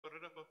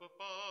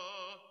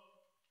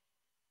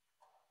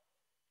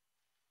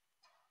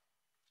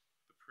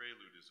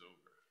prelude is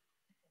over.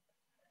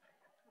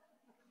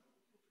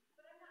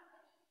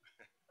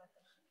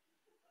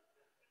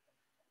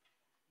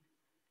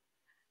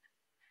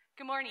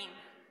 Good morning.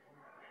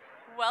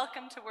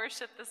 Welcome to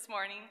worship this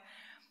morning.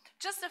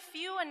 Just a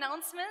few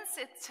announcements.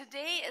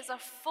 Today is a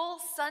full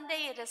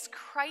Sunday. It is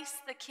Christ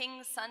the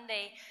King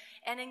Sunday.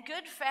 And in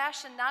good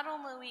fashion, not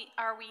only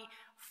are we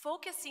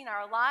focusing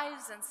our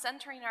lives and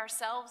centering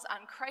ourselves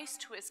on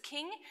Christ who is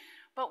King,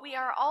 but we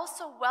are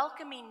also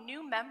welcoming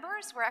new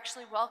members. We're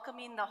actually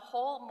welcoming the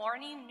whole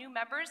morning new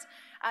members.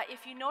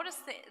 If you notice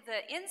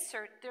the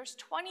insert, there's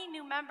 20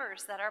 new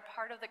members that are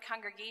part of the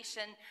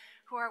congregation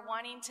who are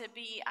wanting to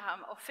be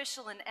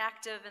official and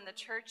active in the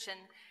church,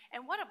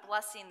 and what a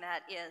blessing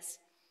that is.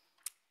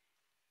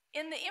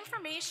 In the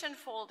information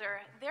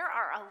folder, there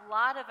are a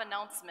lot of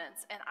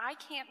announcements, and I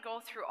can't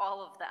go through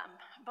all of them.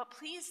 But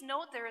please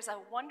note there is a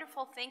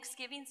wonderful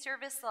Thanksgiving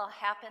service that will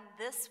happen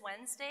this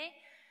Wednesday.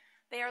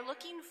 They are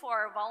looking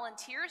for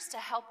volunteers to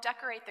help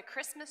decorate the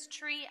Christmas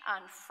tree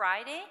on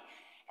Friday.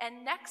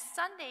 And next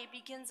Sunday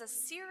begins a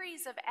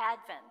series of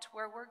Advent,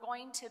 where we're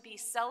going to be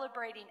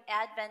celebrating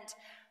Advent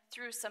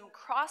through some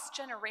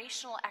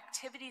cross-generational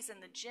activities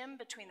in the gym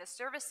between the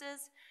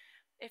services.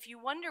 If you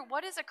wonder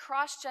what is a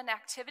cross-gen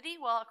activity,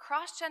 well, a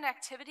cross-gen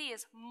activity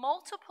is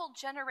multiple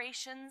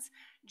generations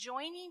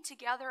joining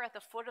together at the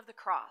foot of the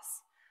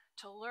cross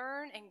to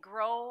learn and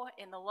grow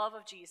in the love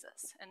of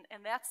Jesus.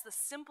 And that's the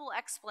simple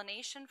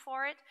explanation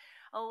for it.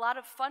 A lot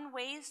of fun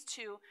ways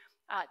to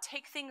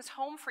take things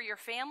home for your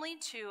family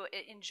to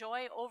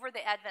enjoy over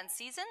the Advent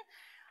season.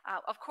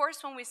 Of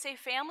course, when we say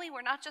family,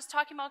 we're not just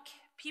talking about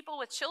people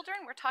with children,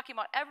 we're talking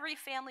about every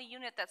family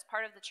unit that's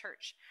part of the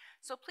church.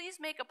 So please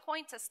make a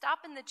point to stop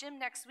in the gym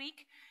next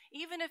week.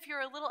 Even if you're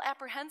a little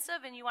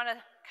apprehensive and you want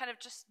to kind of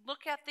just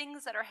look at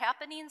things that are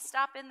happening,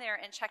 stop in there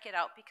and check it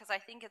out, because I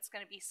think it's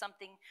going to be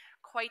something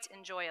quite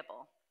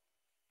enjoyable.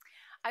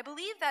 I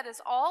believe that is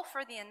all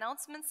for the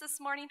announcements this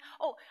morning.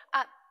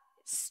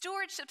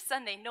 Stewardship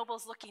Sunday.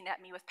 Noble's looking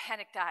at me with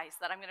panicked eyes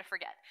that I'm going to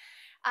forget.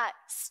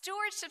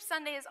 Stewardship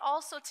Sunday is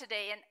also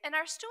today, and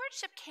our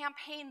stewardship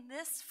campaign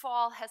this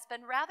fall has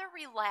been rather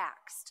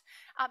relaxed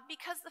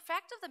because the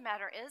fact of the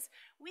matter is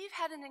we've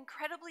had an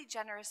incredibly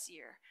generous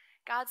year.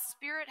 God's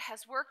Spirit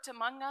has worked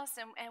among us,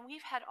 and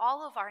we've had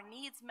all of our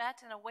needs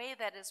met in a way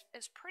that is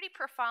pretty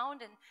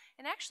profound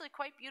and actually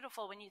quite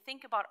beautiful when you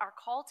think about our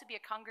call to be a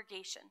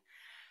congregation.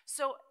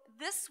 So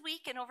this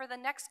week and over the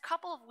next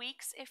couple of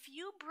weeks, if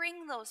you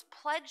bring those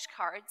pledge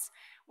cards,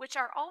 which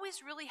are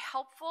always really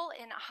helpful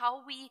in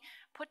how we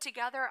put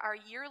together our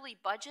yearly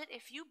budget,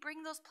 if you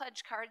bring those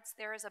pledge cards,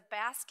 there is a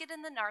basket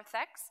in the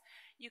narthex.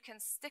 You can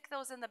stick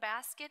those in the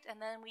basket,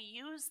 and then we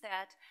use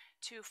that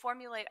to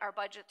formulate our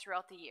budget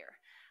throughout the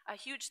year. A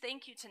huge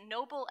thank you to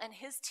Noble and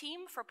his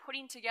team for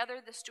putting together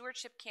the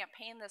stewardship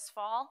campaign this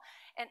fall,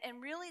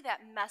 and really that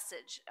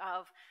message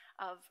of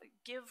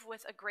give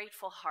with a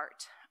grateful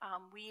heart.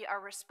 We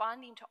are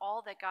responding to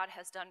all that God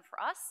has done for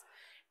us,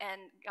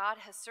 and God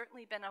has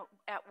certainly been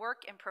at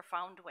work in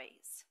profound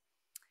ways.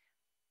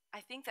 I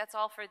think that's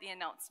all for the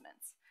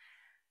announcements.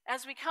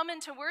 As we come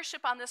into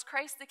worship on this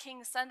Christ the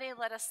King Sunday,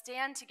 let us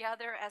stand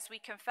together as we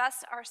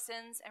confess our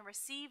sins and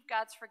receive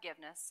God's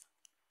forgiveness.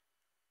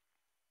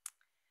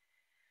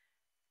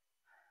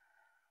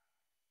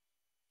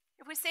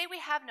 If we say we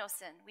have no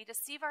sin, we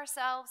deceive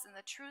ourselves and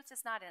the truth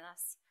is not in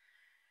us.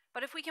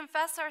 But if we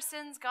confess our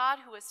sins, God,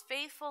 who is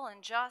faithful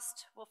and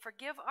just, will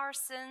forgive our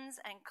sins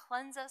and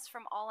cleanse us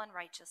from all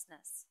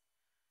unrighteousness.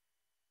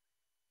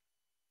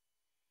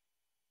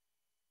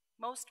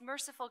 Most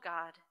merciful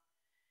God,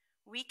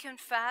 we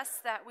confess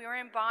that we are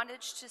in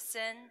bondage to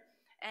sin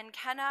and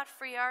cannot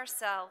free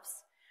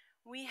ourselves.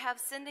 We have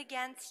sinned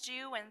against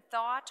you in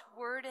thought,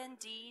 word, and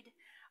deed,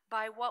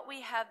 by what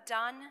we have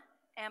done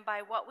and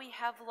by what we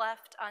have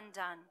left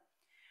undone.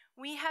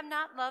 We have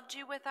not loved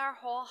you with our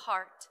whole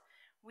heart.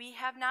 We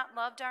have not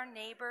loved our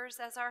neighbors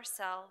as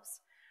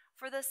ourselves.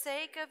 For the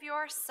sake of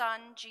your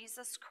Son,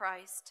 Jesus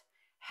Christ,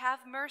 have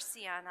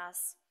mercy on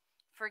us.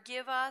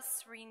 Forgive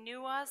us,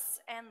 renew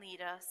us, and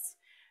lead us,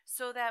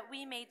 so that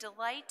we may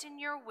delight in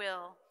your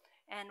will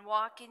and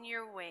walk in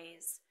your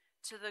ways,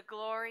 to the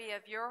glory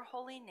of your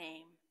holy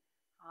name.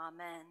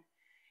 Amen.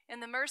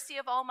 In the mercy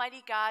of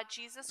Almighty God,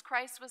 Jesus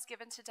Christ was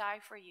given to die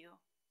for you,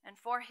 and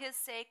for his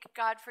sake,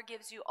 God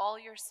forgives you all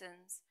your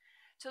sins.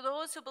 To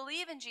those who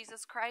believe in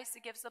Jesus Christ,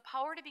 it gives the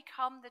power to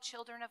become the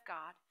children of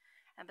God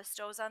and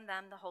bestows on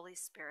them the Holy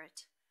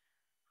Spirit.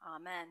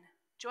 Amen.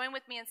 Join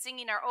with me in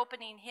singing our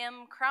opening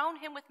hymn, Crown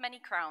Him with Many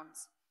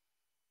Crowns.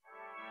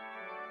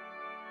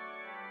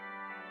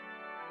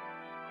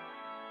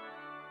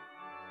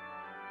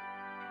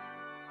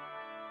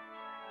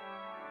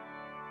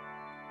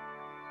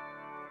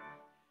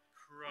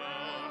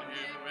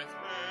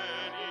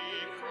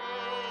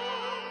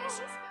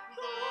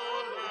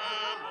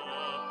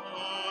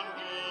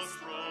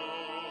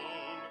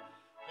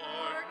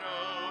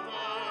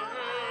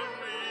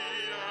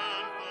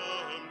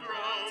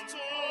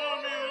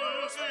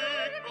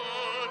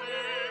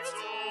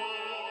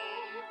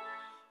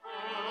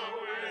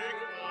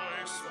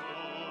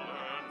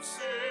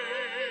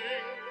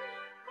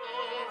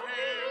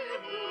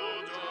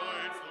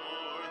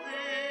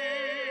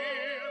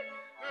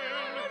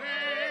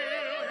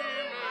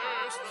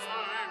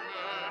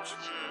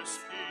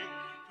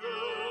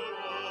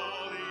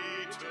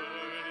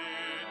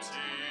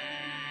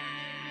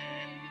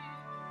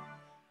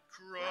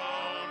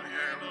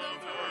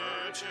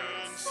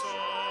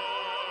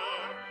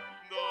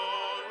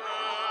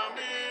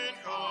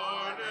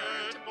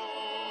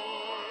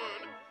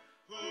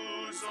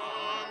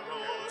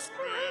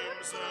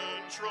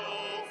 and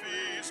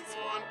trophies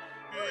won,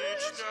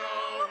 each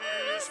now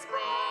his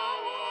brow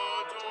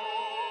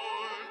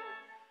adorn.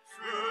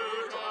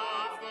 Fruit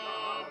of the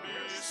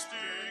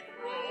mystic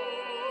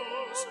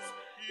rose,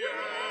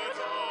 yet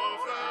of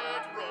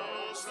that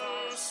rose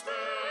the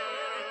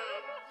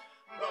stem,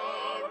 the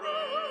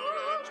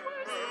root and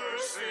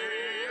mercy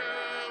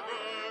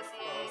ever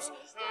flows,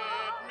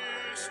 that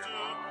mystic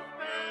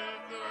in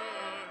the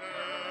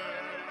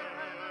hem.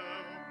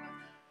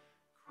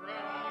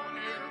 Crown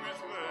him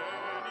with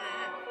many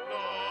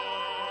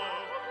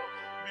love,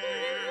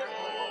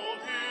 behold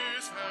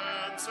his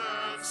hands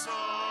and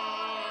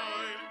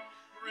side,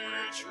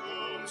 rich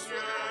wounds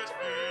yet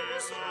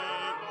visible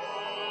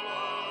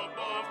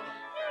above,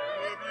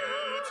 her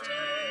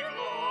beauty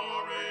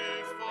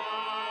glorified.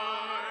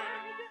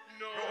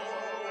 No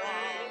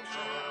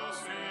angels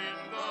in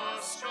the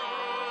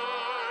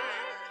sky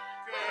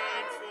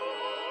can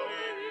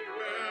fully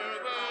bear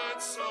that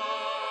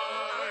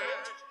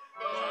sight,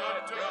 but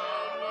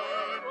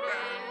downward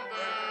bend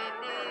their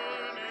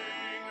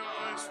burning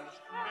eyes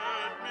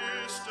at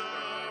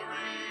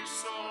mystery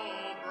so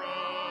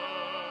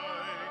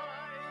bright.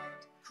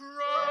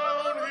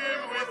 Crown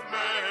him with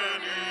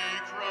many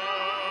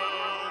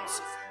crowns,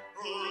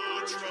 who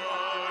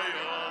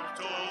triumphed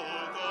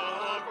o'er the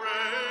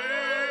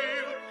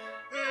grave,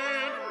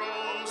 and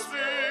rose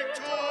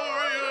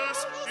victorious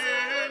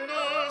in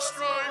the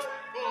strife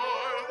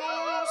for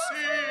those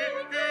he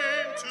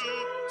came to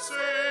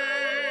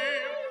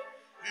save.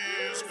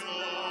 His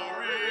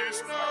glories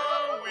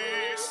now we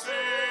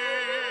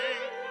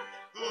sing,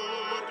 who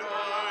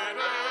died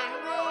and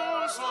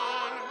rose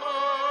on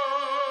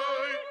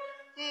high,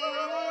 who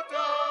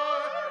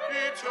died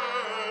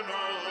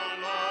eternal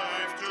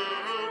life to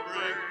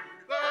bring,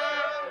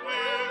 that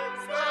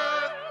with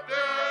that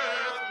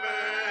death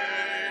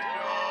may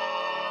die.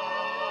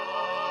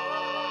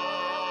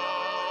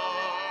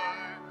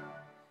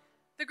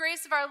 The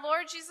grace of our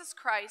Lord Jesus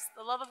Christ,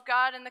 the love of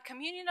God, and the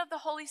communion of the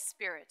Holy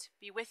Spirit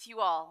be with you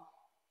all.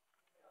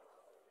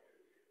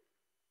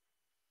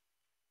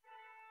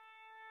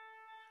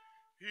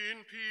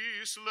 In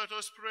peace let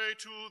us pray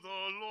to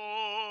the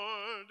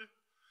Lord.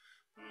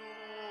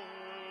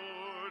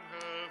 Lord,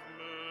 have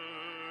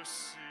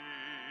mercy.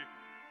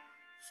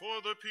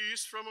 For the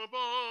peace from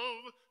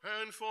above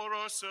and for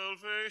our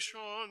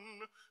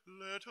salvation,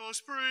 let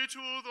us pray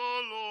to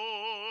the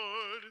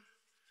Lord.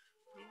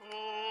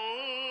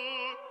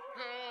 Lord,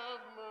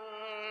 have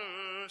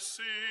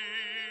mercy.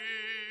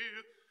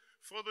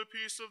 For the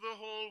peace of the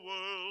whole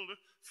world,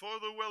 for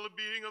the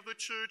well-being of the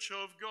Church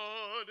of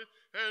God,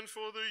 and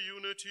for the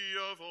unity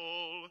of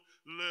all,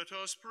 let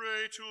us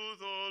pray to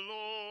the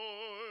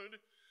Lord.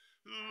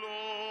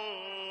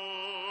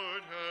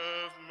 Lord,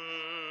 have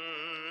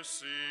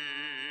mercy.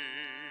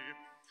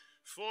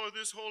 For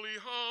this holy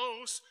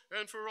house,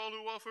 and for all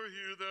who offer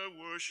here their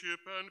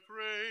worship and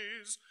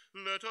praise,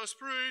 let us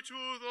pray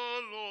to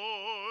the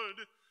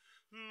Lord.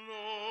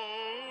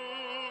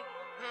 Lord,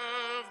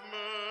 have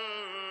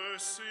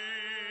mercy.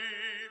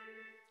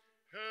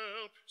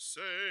 Help,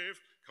 save,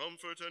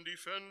 comfort, and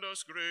defend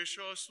us,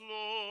 gracious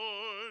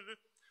Lord.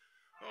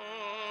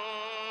 Amen.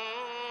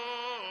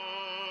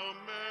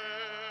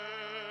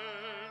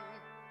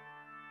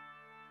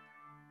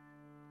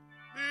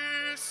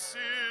 This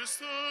is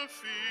the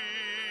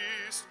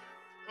feast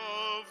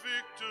of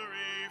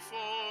victory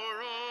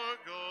for our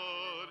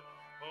God.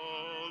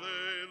 Alleluia.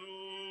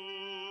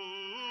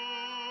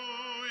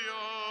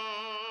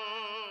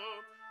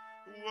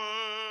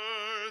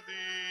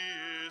 Worthy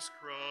is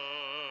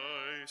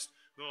Christ,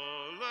 the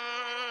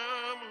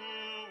Lamb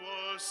who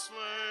was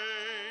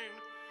slain,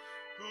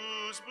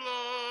 whose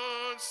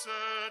blood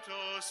set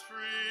us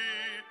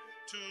free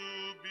to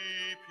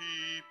be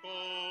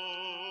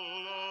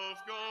people of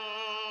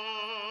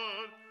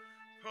God.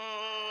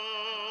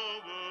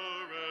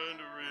 Power and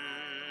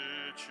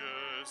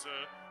riches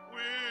and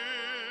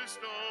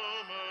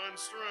wisdom and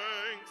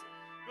strength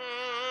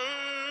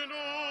and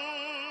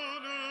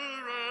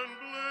honor and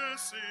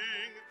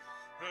blessing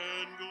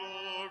and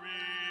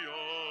glory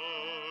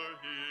are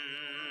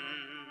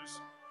his.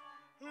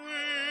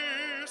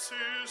 This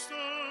is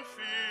the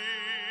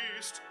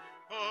feast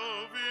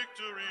of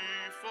victory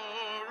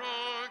for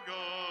our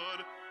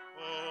God.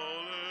 Alleluia.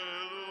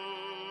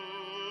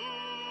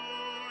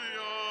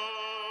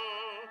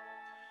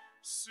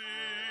 Sing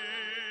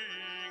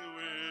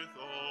with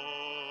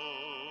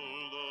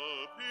all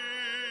the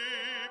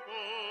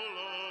people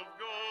of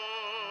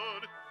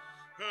God,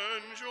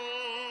 and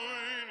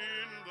join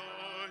in the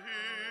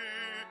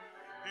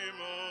hymn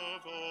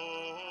of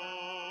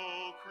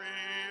all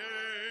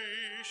creation.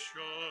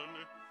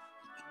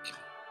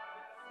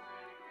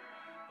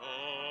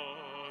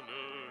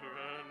 Honor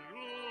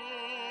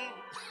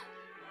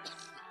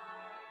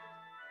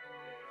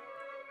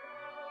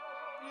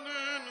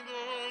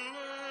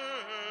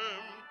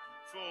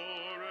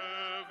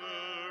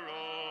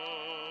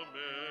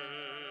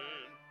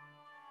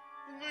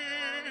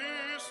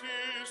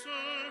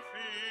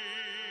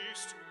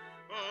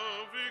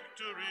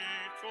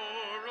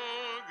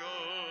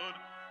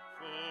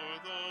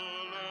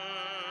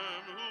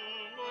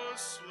was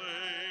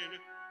slain.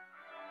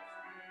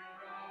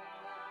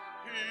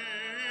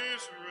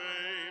 His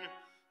reign.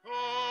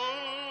 Alleluia.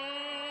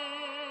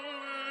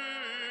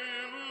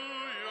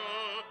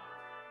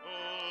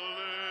 Alleluia.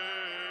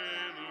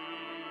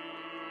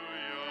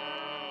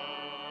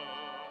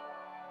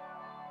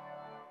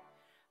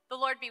 The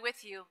Lord be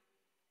with you.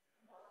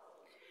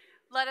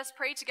 Let us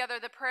pray together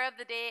the prayer of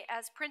the day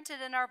as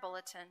printed in our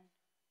bulletin.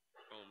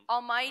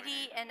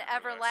 Almighty and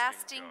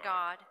everlasting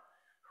God,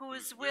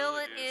 whose will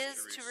it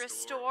is to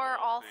restore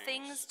all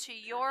things to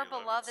your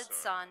beloved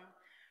Son,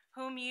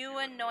 whom you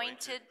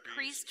anointed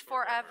priest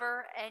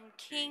forever and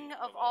King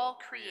of all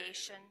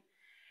creation,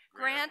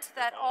 grant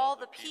that all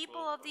the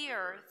people of the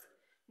earth,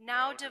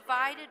 now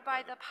divided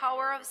by the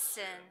power of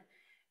sin,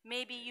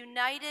 may be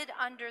united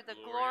under the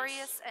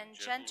glorious and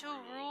gentle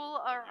rule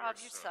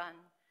of your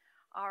Son,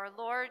 our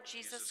Lord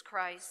Jesus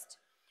Christ,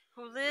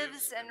 who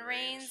lives and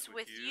reigns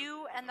with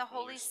you and the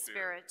Holy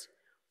Spirit,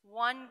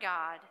 one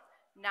God,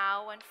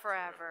 now and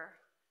forever.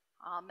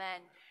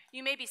 Amen.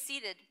 You may be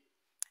seated.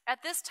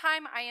 At this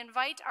time, I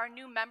invite our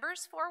new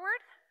members forward.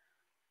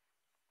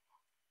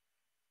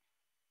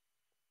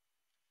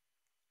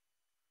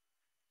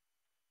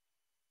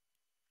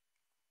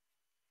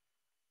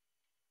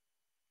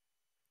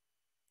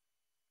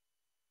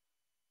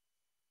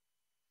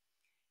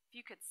 If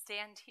you could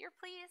stand here,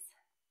 please.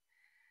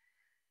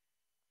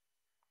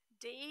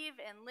 Dave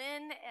and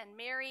Lynn and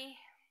Mary,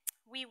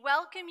 we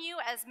welcome you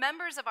as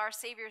members of our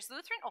Savior's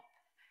Lutheran. Oh,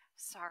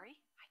 sorry,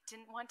 I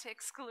didn't want to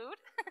exclude.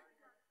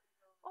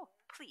 Oh,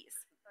 please.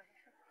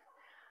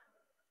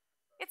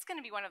 It's going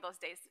to be one of those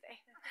days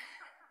today.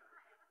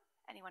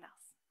 Anyone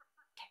else?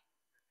 Okay.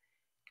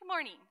 Good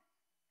morning.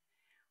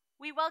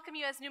 We welcome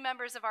you as new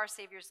members of our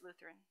Savior's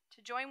Lutheran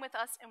to join with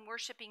us in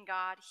worshiping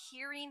God,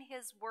 hearing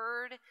his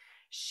word,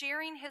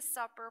 sharing his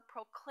supper,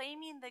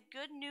 proclaiming the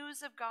good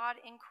news of God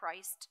in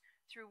Christ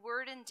through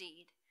word and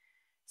deed,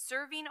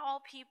 serving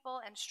all people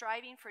and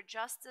striving for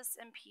justice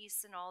and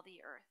peace in all the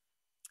earth.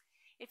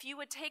 If you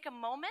would take a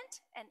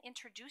moment and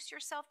introduce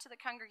yourself to the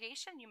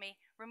congregation, you may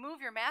remove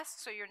your mask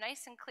so you're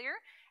nice and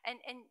clear, and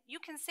you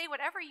can say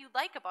whatever you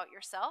like about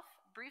yourself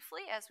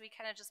briefly as we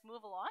kind of just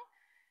move along.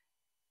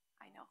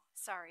 I know,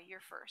 sorry, you're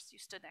first. You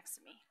stood next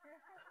to me.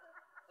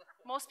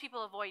 Most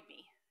people avoid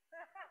me.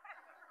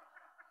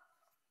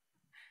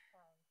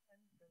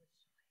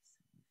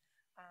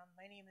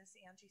 My name is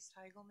Angie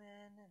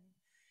Steigelman,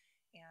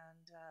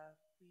 and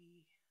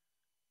we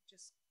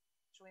just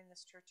joined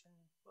this church in,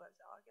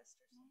 August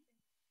or something?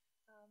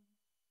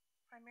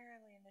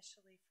 Primarily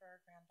initially for our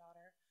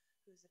granddaughter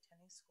who's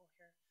attending school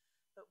here,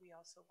 but we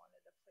also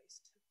wanted a place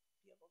to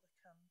be able to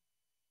come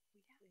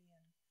weekly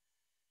and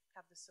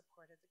have the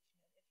support of the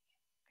community.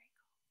 Very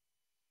cool.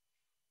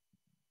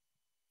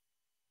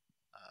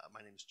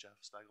 My name is Jeff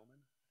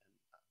Steigelman,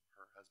 and I'm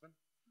her husband,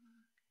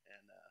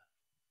 and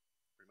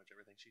pretty much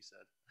everything she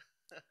said.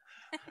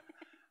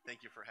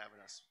 Thank you for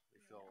having us.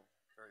 We feel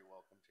very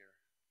welcomed here.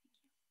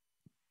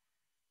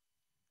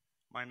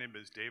 My name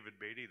is David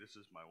Beatty. This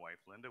is my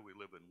wife, Linda. We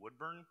live in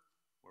Woodburn,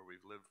 where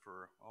we've lived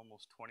for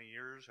almost 20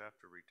 years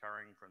after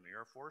retiring from the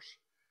Air Force.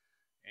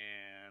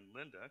 And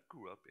Linda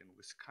grew up in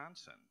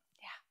Wisconsin.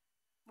 Yeah,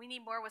 we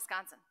need more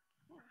Wisconsin.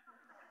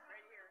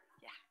 Right here.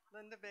 Yeah.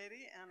 Linda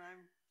Beatty, and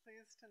I'm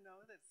pleased to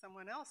know that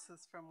someone else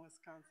is from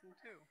Wisconsin,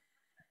 too.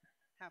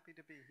 Happy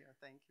to be here.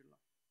 Thank you.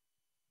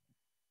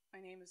 My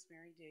name is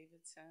Mary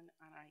Davidson,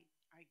 and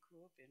I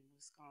grew up in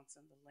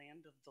Wisconsin, the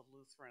land of the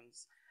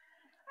Lutherans.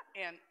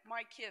 And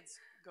my kids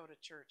go to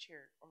church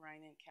here,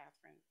 Orion and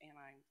Catherine, and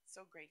I'm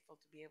so grateful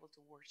to be able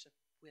to worship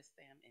with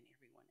them and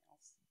everyone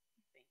else.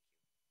 Thank you.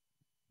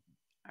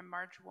 I'm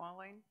Marge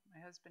Walling. My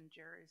husband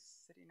Jerry's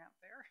sitting out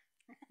there.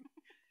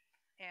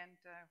 And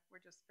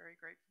we're just very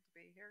grateful to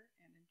be here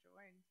and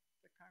enjoying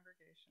the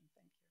congregation.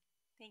 Thank you.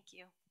 Thank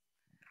you.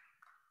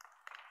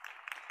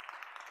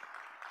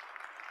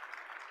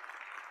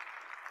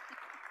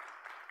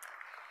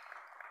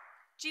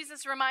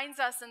 Jesus reminds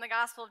us in the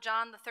Gospel of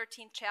John, the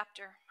 13th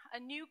chapter, "A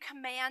new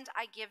command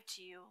I give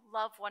to you,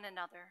 love one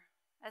another.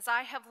 As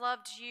I have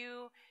loved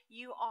you,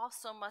 you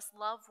also must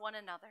love one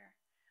another.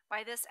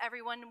 By this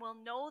everyone will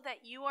know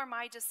that you are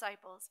my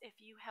disciples if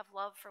you have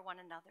love for one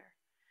another."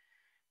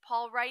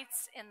 Paul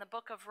writes in the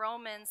book of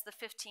Romans, the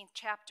 15th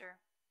chapter,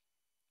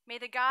 "May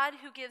the God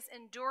who gives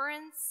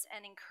endurance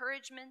and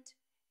encouragement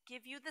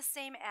give you the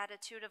same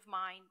attitude of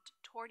mind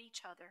toward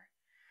each other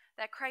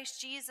that Christ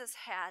Jesus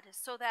had,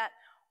 so that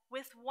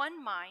with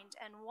one mind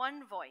and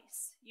one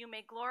voice you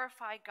may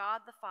glorify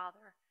God the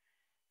Father,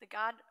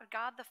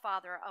 God the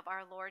Father of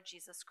our Lord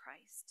Jesus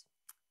Christ."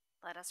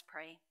 Let us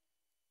pray.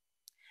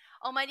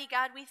 Almighty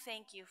God, we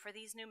thank you for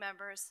these new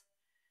members.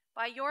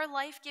 By your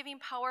life-giving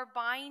power,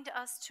 bind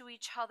us to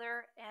each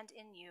other and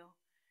in you.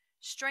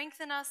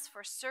 Strengthen us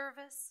for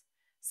service.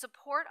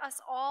 Support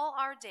us all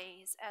our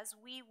days as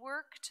we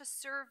work to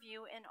serve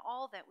you in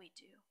all that we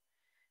do.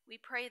 We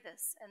pray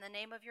this in the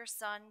name of your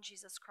Son,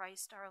 Jesus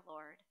Christ, our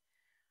Lord.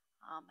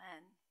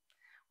 Amen.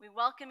 We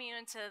welcome you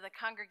into the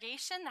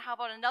congregation. How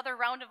about another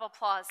round of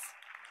applause?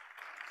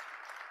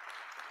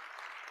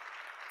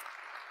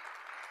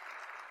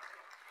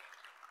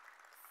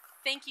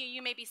 Thank you.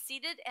 You may be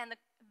seated, and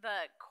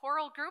the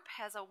choral group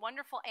has a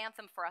wonderful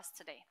anthem for us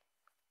today.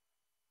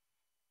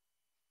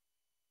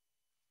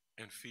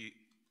 And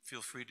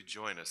feel free to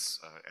join us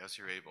as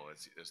you're able,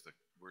 as the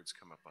words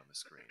come up on the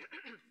screen.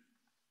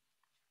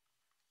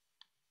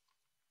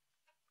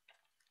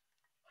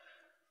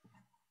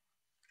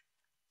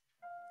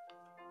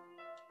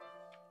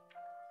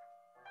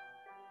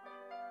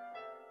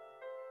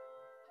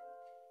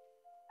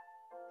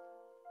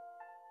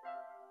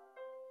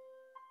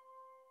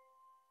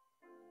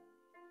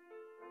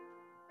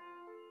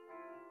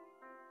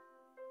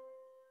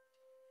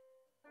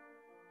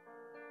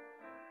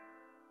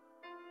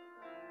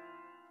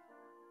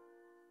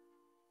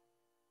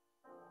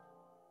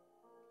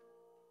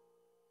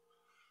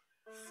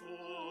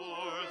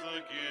 For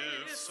the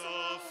gifts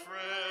of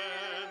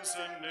friends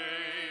and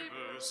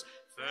neighbors,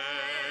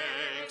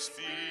 thanks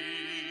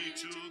be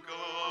to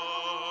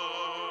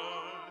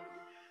God.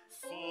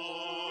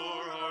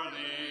 For our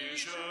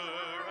leisure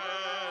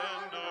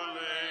and our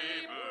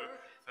labor,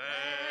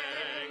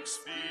 thanks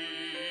be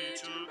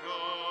to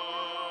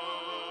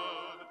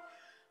God.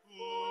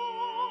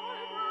 For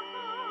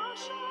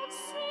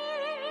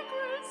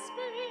sacred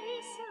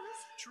spaces,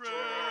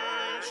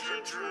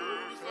 treasure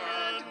truth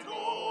and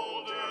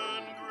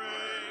golden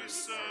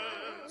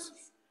graces.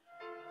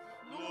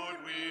 Lord,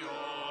 we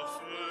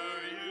offer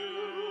you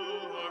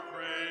our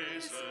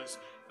praises.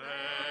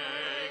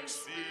 Thanks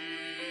be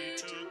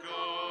to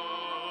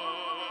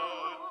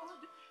God.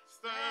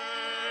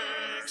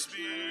 Thanks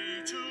be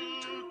to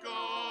God.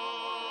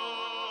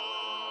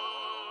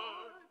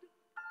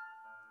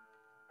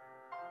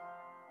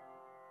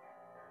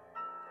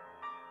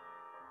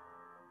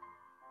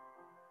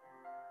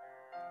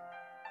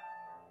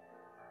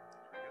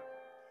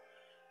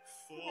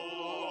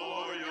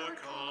 For your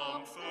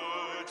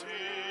comfort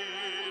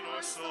in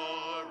our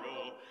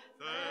sorrow,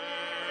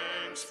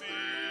 thanks be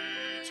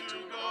to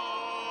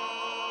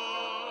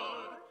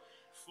God.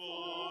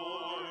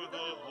 For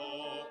the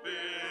hope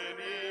in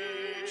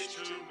each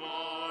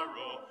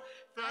tomorrow,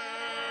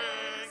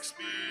 thanks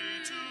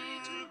be to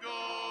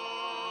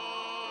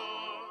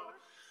God.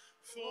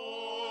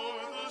 For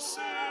the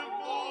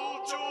simple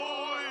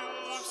joy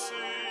of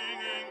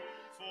singing,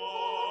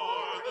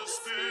 for the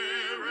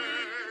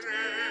Spirit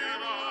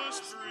in us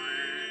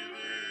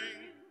breathing.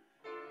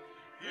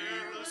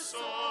 Hear the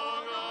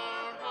song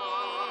our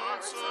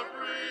hearts are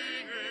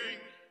bringing.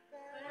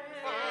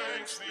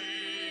 Thanks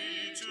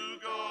be to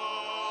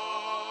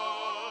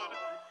God.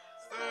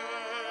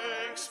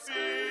 Thanks be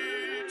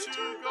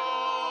to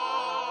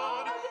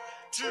God.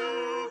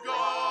 To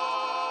God.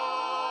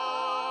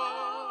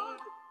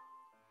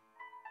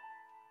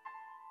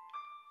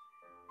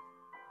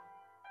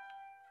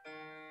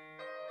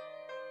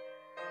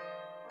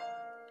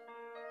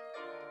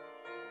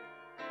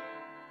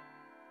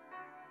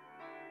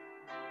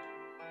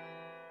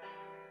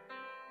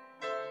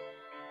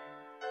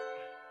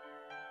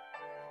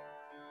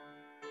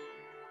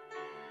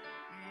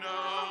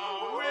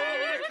 Now we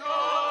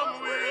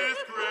come with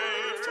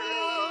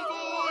grateful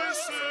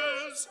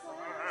voices.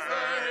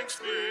 Thanks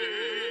be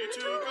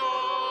to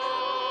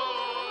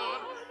God.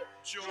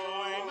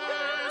 Join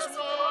as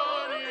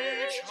one,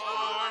 each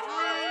heart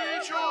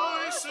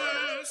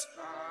rejoices.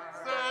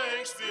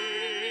 Thanks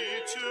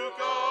be to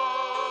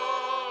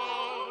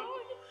God.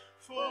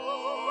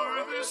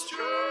 For this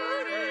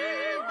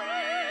journey we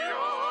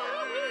are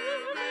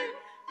living,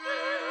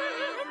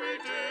 every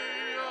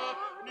day a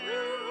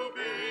new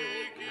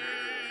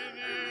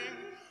beginning.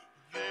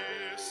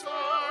 This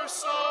our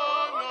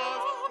song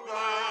of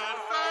glad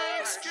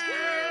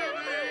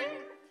thanksgiving.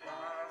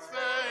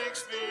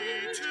 Thanks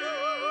be to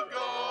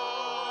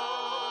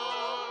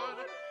God.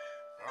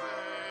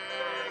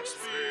 Thanks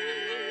be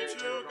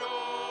to God.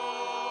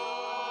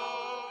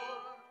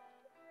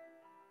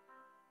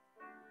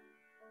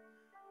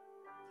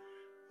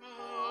 Amen.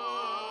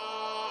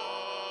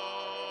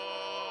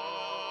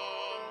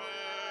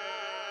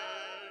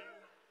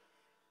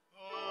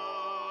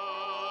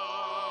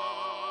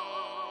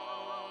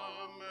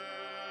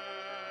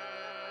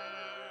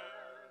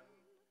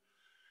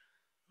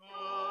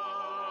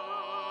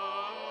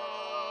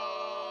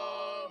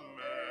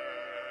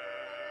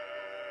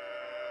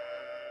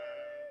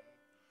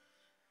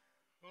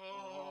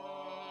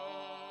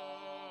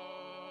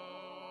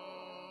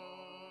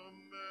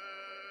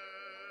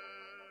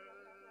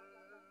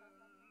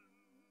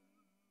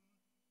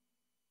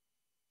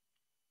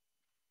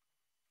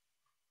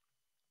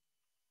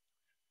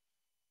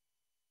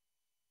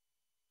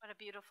 What a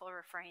beautiful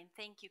refrain.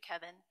 Thank you,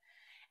 Kevin.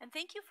 And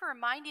thank you for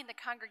reminding the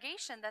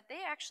congregation that they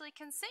actually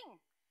can sing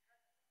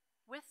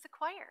with the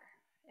choir,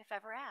 if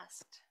ever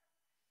asked.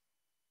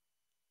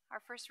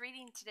 Our first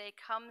reading today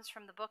comes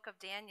from the book of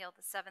Daniel,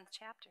 the 7th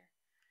chapter.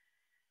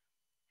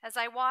 As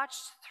I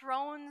watched,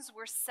 thrones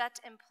were set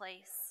in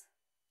place,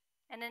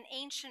 and an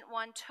ancient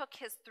one took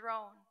his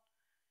throne.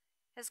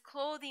 His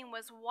clothing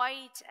was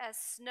white as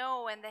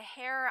snow, and the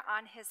hair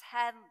on his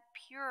head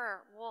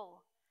pure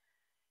wool.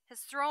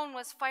 His throne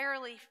was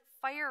fiery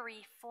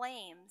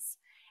flames,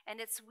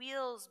 and its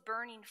wheels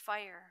burning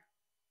fire.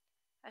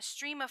 A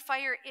stream of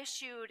fire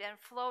issued and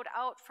flowed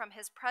out from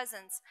his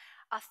presence.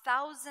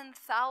 1,000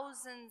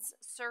 thousands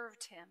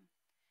served him,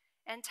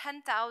 and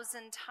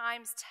 10,000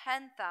 times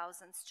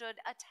 10,000 stood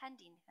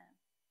attending him.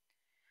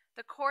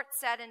 The court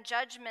sat in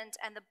judgment,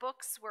 and the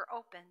books were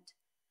opened.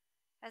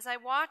 As I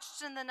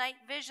watched in the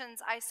night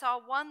visions, I saw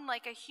one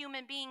like a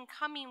human being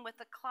coming with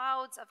the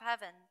clouds of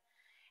heaven,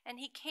 and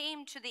he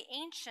came to the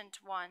Ancient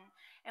One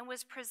and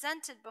was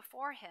presented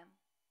before him.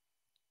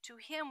 To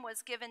him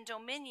was given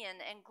dominion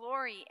and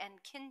glory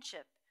and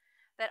kingship,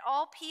 that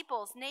all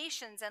peoples,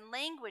 nations, and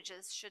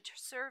languages should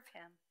serve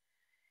him.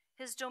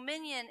 His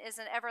dominion is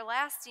an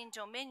everlasting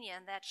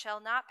dominion that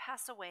shall not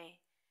pass away,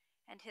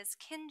 and his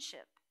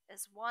kingship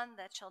is one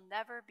that shall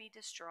never be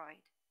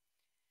destroyed.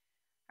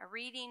 A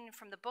reading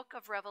from the book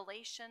of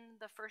Revelation,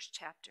 the 1st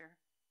chapter.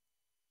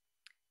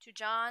 To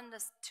John,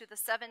 to the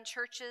 7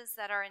 churches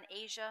that are in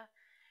Asia,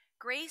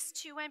 grace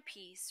to you and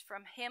peace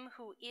from him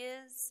who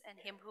is, and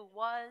him who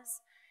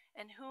was,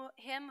 and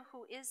him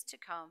who is to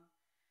come,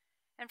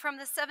 and from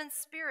the 7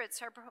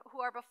 spirits who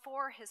are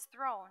before his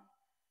throne,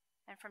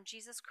 and from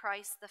Jesus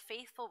Christ, the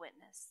faithful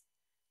witness,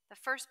 the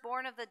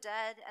firstborn of the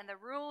dead, and the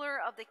ruler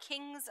of the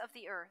kings of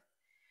the earth.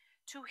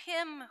 To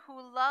him who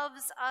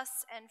loves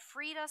us and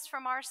freed us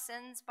from our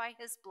sins by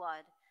his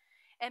blood,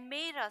 and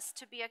made us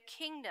to be a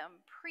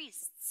kingdom,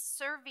 priests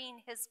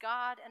serving his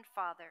God and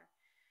Father.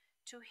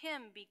 To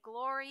him be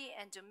glory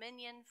and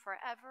dominion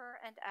forever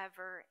and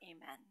ever.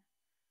 Amen.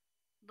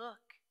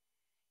 Look,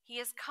 he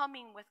is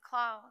coming with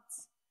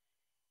clouds.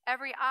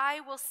 Every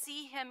eye will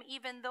see him,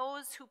 even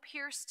those who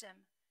pierced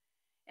him.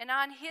 And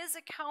on his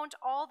account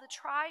all the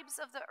tribes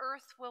of the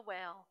earth will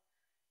wail.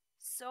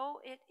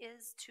 So it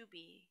is to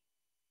be.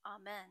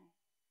 Amen.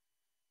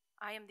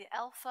 I am the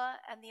Alpha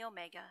and the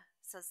Omega,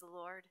 says the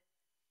Lord,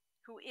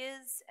 who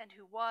is and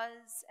who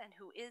was and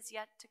who is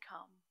yet to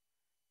come,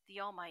 the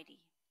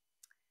Almighty.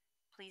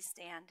 Please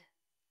stand.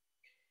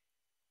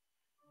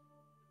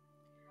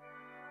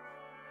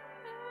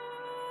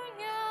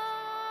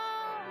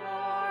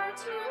 Lord,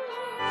 to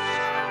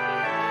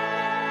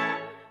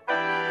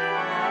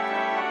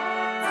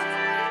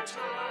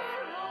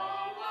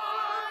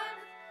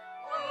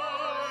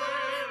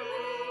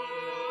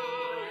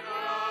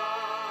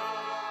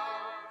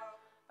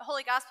The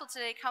Holy Gospel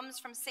today comes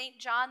from St.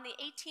 John, the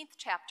 18th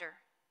chapter.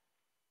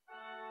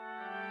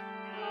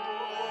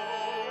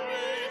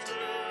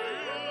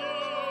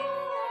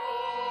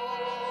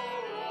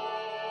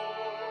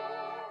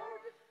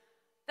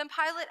 Then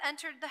Pilate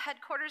entered the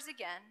headquarters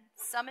again,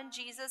 summoned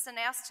Jesus, and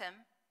asked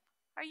him,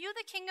 "Are you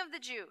the king of the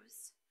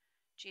Jews?"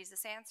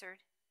 Jesus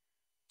answered,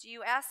 "Do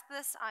you ask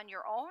this on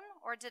your own,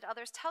 or did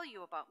others tell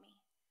you about me?"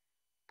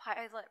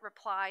 Pilate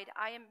replied,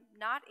 "I am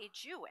not a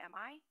Jew, am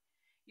I?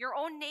 Your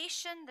own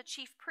nation, the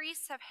chief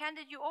priests, have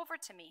handed you over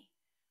to me.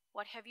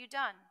 What have you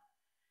done?"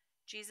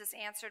 Jesus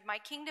answered, "My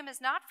kingdom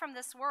is not from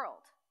this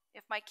world.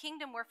 If my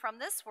kingdom were from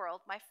this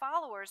world, my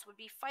followers would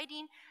be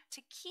fighting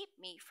to keep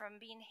me from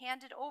being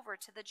handed over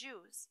to the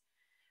Jews.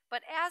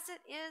 But as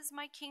it is,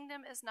 my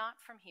kingdom is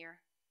not from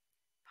here."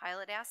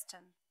 Pilate asked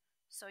him,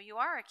 "So you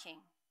are a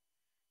king?"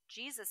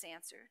 Jesus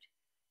answered,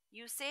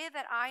 "You say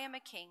that I am a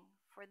king.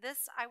 For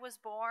this I was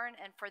born,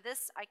 and for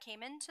this I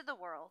came into the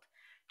world,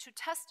 to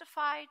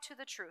testify to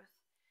the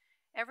truth.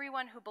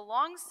 Everyone who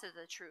belongs to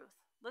the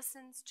truth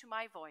listens to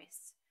my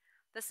voice."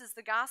 This is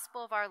the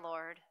gospel of our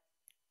Lord.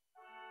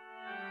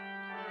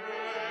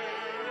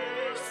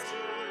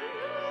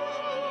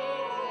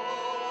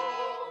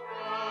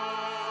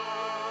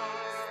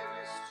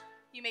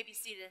 You may be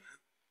seated.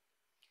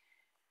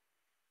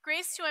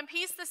 Grace to you and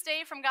peace this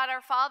day from God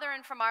our Father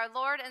and from our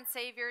Lord and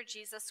Savior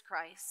Jesus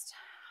Christ.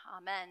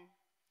 Amen.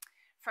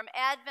 From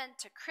Advent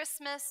to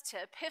Christmas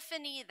to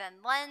Epiphany,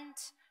 then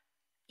Lent,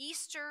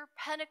 Easter,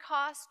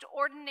 Pentecost,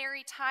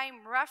 Ordinary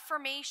Time,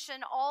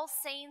 Reformation, All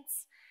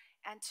Saints,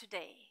 and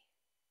today.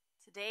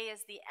 Today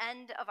is the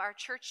end of our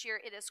church year.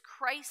 It is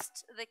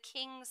Christ the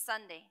King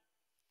Sunday.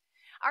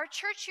 Our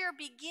church year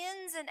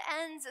begins and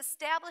ends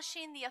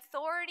establishing the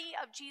authority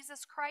of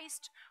Jesus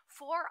Christ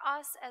for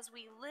us as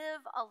we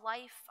live a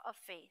life of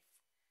faith.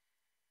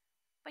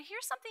 But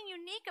here's something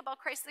unique about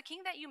Christ the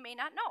King that you may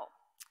not know.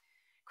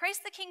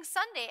 Christ the King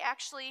Sunday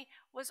actually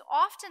was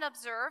often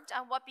observed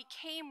on what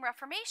became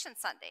Reformation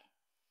Sunday.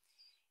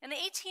 In the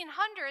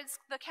 1800s,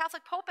 the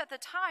Catholic Pope at the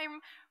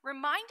time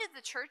reminded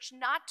the church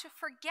not to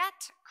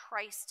forget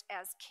Christ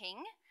as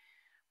King,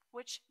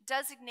 which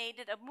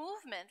designated a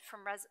movement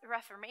from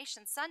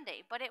Reformation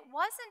Sunday. But it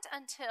wasn't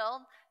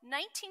until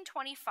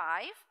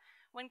 1925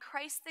 when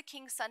Christ the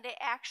King Sunday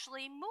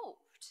actually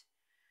moved.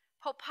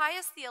 Pope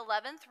Pius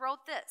XI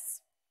wrote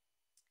this: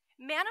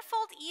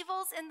 "Manifold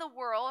evils in the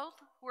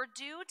world were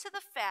due to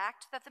the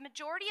fact that the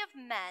majority of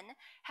men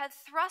had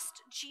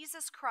thrust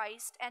Jesus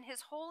Christ and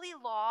his holy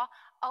law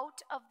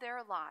out of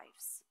their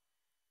lives,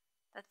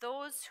 that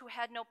those who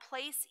had no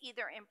place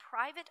either in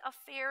private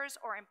affairs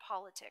or in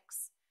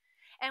politics.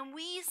 And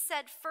we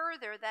said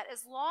further that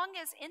as long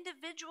as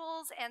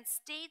individuals and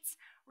states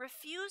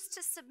refused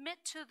to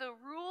submit to the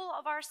rule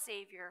of our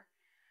Savior,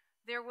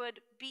 there would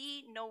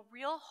be no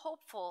real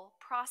hopeful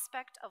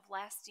prospect of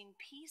lasting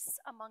peace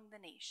among the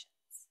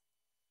nations.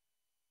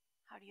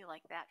 How do you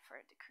like that for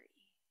a decree?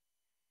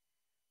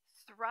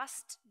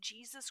 Thrust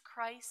Jesus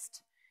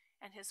Christ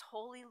and his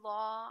holy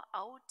law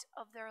out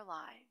of their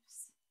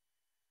lives.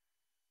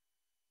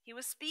 He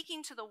was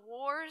speaking to the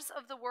wars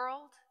of the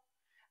world,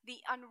 the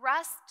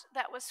unrest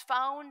that was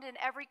found in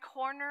every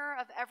corner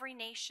of every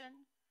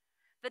nation,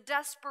 the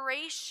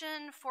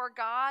desperation for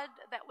God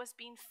that was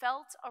being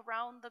felt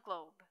around the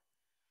globe.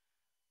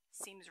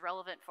 Seems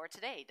relevant for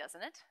today,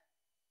 doesn't it?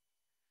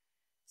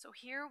 So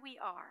here we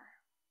are.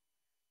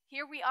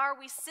 Here we are,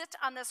 we sit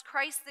on this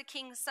Christ the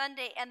King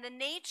Sunday, and the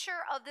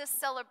nature of this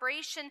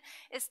celebration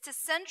is to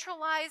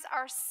centralize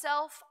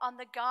ourselves on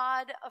the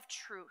God of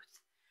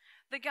truth.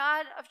 The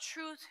God of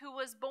truth who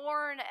was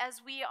born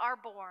as we are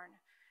born,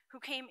 who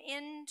came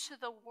into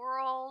the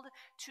world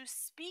to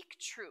speak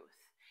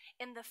truth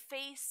in the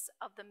face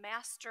of the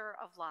master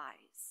of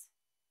lies.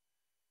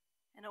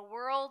 In a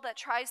world that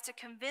tries to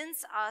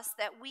convince us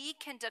that we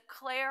can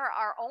declare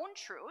our own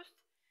truth,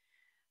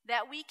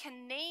 that we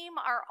can name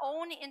our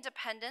own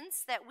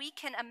independence, that we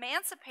can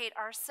emancipate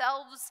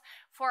ourselves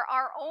for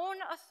our own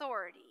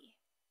authority,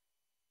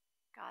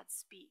 God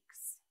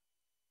speaks.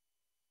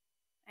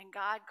 And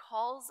God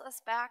calls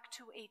us back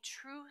to a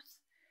truth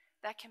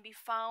that can be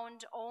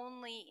found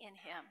only in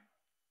him.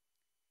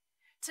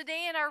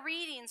 Today in our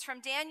readings from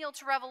Daniel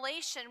to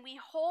Revelation, we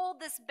hold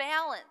this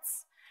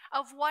balance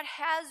of what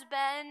has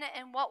been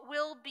and what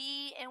will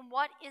be and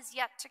what is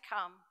yet to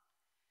come.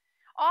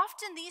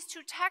 Often these two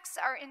texts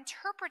are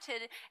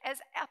interpreted as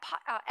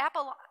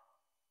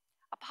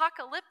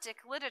apocalyptic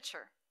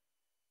literature.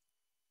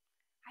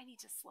 I need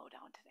to slow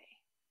down today.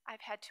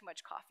 I've had too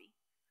much coffee.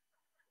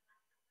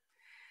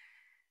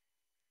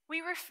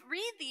 We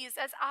read these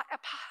as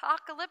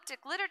apocalyptic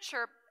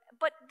literature,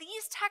 but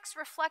these texts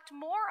reflect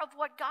more of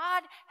what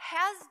God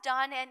has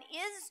done and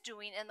is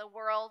doing in the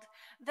world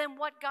than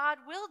what God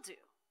will do.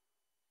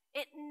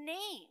 It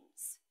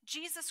names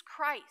Jesus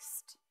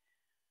Christ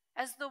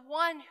as the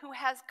one who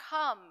has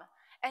come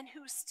and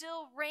who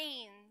still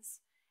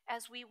reigns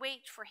as we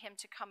wait for him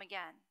to come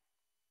again.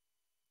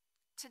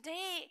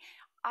 Today,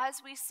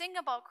 as we sing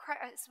about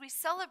Christ, as we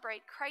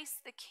celebrate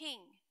Christ the King,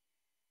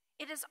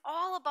 it is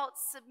all about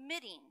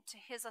submitting to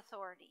his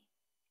authority.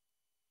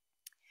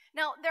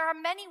 Now, there are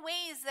many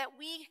ways that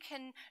we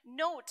can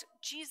note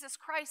Jesus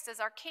Christ as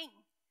our King.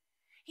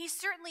 He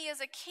certainly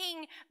is a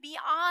king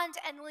beyond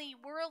any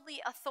worldly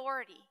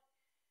authority.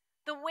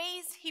 The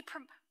ways he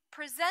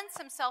presents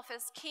himself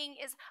as king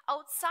is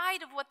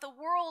outside of what the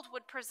world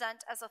would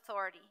present as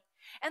authority.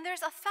 And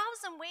there's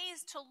 1,000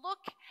 ways to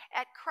look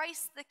at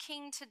Christ the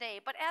King today.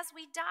 But as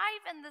we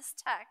dive in this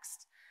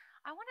text,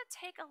 I want to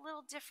take a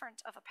little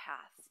different of a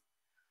path.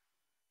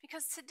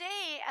 Because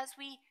today, as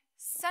we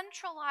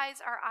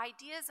centralize our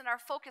ideas and our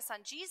focus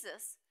on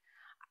Jesus,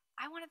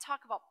 I want to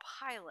talk about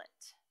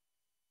Pilate.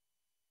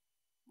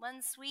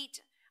 Len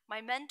Sweet,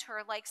 my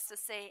mentor, likes to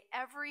say,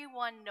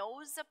 everyone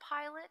knows a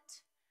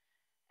Pilate,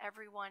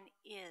 everyone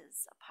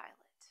is a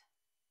Pilate.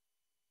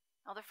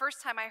 Now, the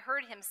first time I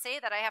heard him say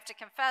that, I have to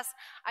confess,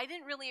 I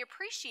didn't really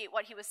appreciate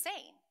what he was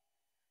saying.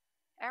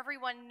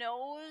 Everyone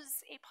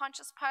knows a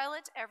Pontius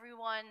Pilate,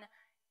 everyone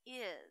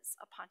is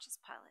a Pontius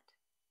Pilate.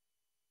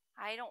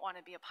 I don't want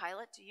to be a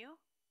Pilate, do you?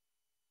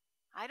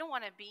 I don't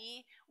want to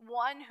be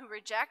one who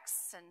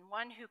rejects and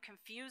one who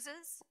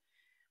confuses.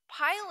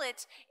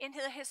 Pilate, in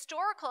the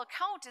historical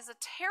account, is a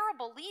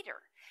terrible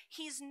leader.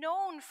 He's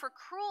known for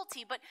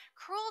cruelty, but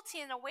cruelty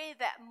in a way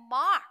that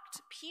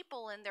mocked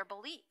people in their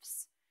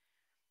beliefs.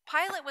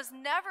 Pilate was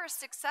never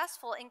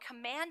successful in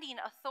commanding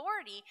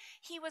authority.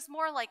 He was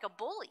more like a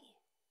bully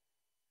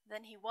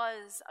than he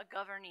was a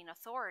governing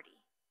authority.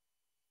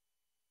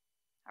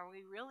 Are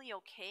we really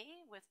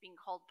okay with being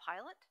called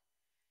Pilate?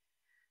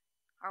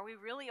 Are we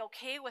really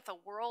okay with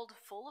a world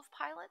full of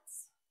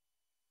Pilates?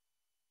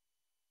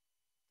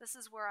 This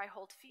is where I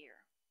hold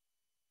fear.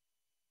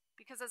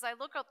 Because as I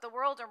look at the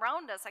world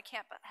around us, I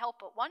can't help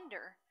but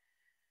wonder,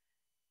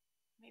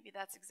 maybe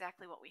that's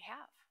exactly what we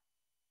have.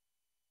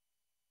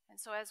 And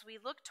so as we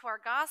look to our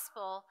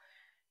gospel,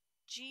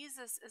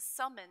 Jesus is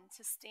summoned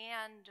to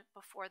stand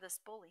before this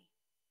bully.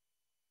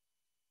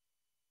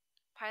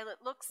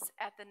 Pilate looks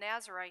at the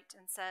Nazarite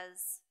and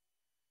says,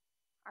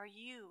 "Are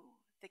you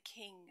the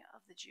king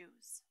of the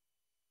Jews?"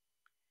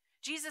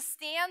 Jesus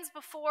stands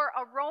before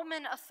a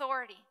Roman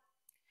authority.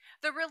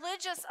 The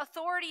religious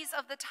authorities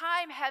of the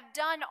time have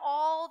done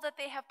all that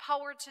they have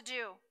power to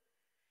do.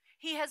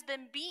 He has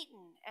been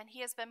beaten and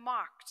he has been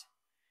mocked.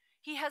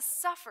 He has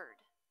suffered.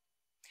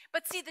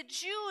 But see, the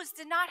Jews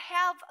did not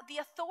have the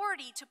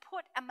authority to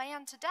put a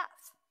man to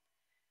death.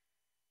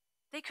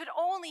 They could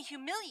only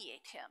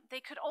humiliate him.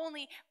 They could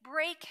only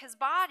break his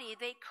body.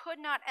 They could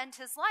not end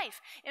his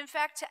life. In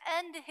fact, to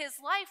end his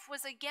life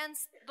was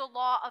against the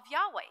law of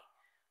Yahweh.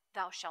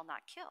 Thou shalt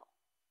not kill.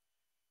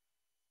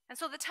 And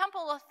so the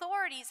temple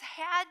authorities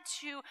had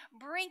to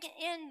bring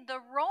in the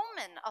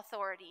Roman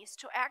authorities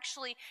to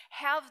actually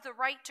have the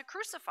right to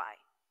crucify.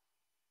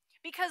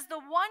 Because the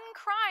one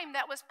crime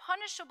that was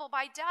punishable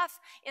by death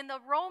in the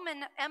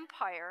Roman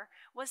Empire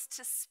was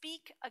to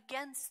speak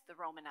against the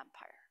Roman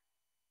Empire.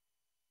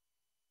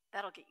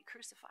 That'll get you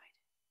crucified.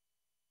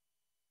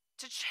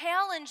 To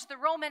challenge the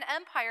Roman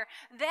Empire,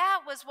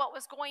 that was what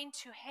was going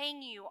to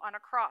hang you on a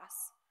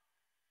cross.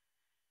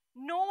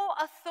 No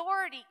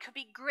authority could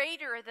be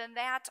greater than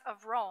that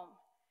of Rome.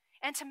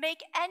 And to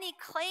make any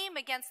claim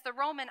against the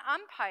Roman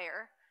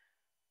Empire,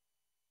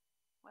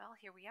 well,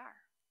 here we are.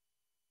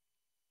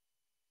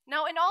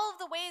 Now, in all of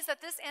the ways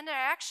that this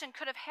interaction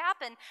could have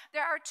happened,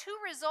 there are two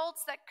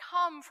results that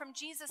come from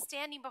Jesus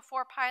standing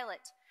before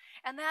Pilate.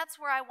 And that's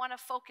where I want to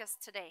focus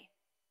today.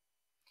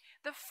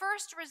 The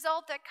first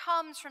result that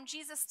comes from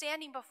Jesus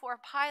standing before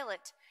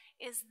Pilate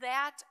is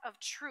that of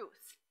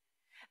truth.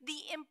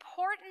 The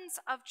importance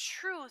of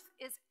truth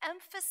is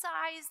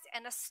emphasized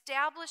and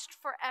established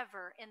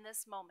forever in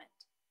this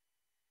moment.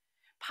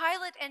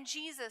 Pilate and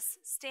Jesus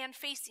stand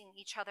facing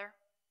each other.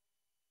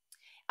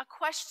 A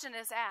question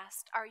is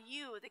asked, "Are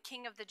you the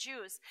king of the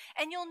Jews?"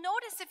 And you'll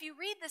notice if you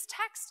read this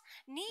text,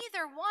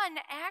 neither one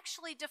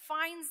actually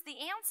defines the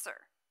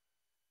answer.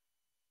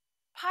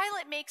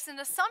 Pilate makes an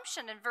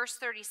assumption in verse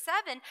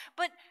 37,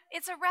 but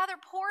it's a rather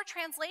poor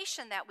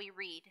translation that we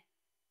read.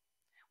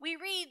 We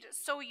read,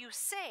 "So you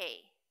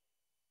say."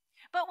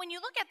 But when you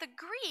look at the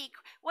Greek,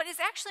 what is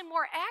actually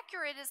more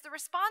accurate is the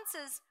response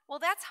is, "Well,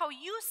 that's how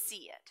you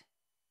see it.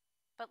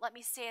 But let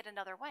me say it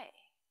another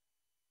way."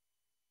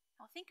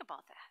 Now think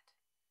about that.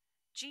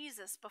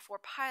 Jesus before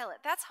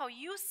Pilate, that's how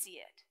you see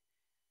it.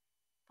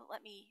 But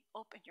let me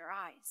open your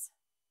eyes.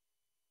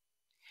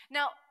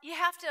 Now, you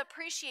have to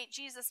appreciate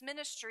Jesus'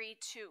 ministry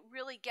to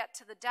really get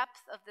to the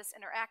depth of this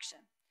interaction.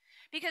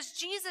 Because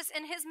Jesus,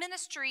 in his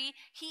ministry,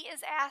 he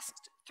is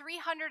asked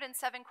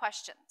 307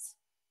 questions.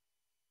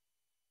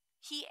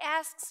 He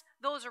asks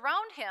those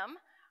around him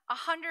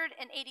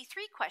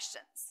 183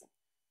 questions.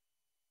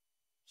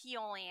 He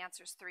only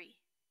answers 3.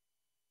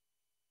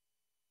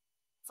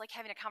 It's like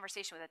having a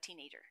conversation with a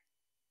teenager.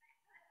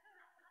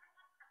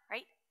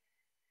 Right?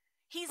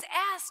 He's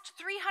asked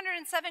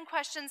 307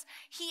 questions.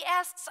 He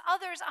asks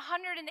others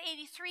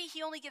 183.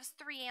 He only gives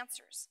 3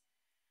 answers.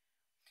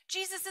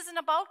 Jesus isn't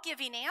about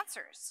giving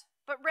answers,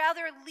 but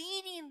rather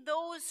leading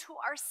those who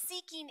are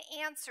seeking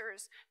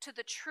answers to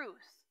the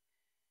truth.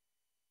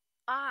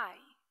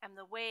 I am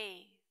the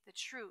way, the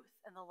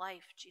truth, and the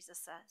life, Jesus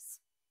says.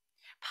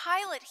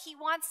 Pilate, he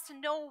wants to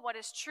know what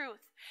is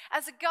truth.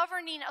 As a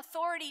governing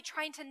authority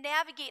trying to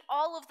navigate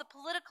all of the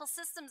political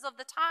systems of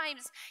the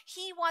times,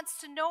 he wants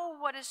to know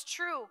what is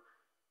true.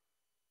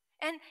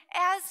 And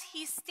as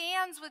he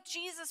stands with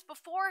Jesus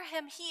before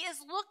him, he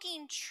is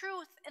looking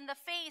truth in the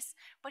face,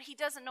 but he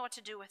doesn't know what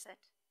to do with it.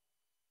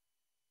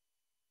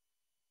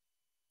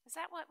 Is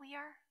that what we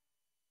are?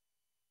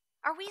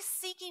 Are we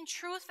seeking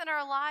truth in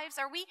our lives?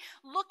 Are we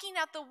looking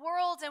at the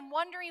world and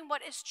wondering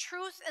what is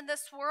truth in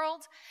this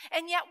world?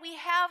 And yet we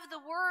have the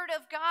Word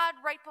of God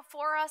right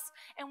before us,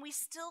 and we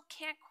still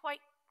can't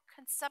quite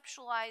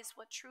conceptualize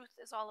what truth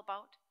is all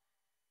about.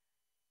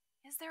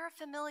 Is there a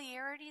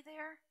familiarity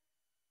there?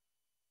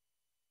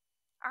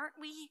 Aren't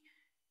we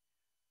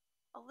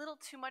a little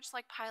too much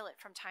like Pilate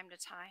from time to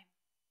time?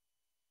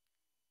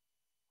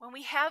 When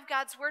we have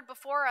God's Word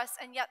before us,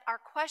 and yet our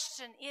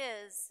question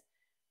is,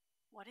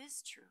 what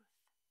is truth?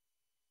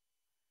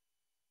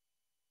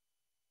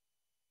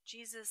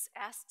 Jesus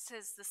asks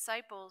his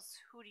disciples,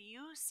 "Who do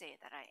you say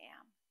that I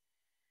am?"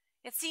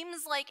 It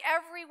seems like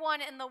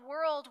everyone in the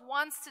world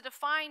wants to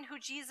define who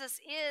Jesus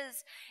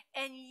is,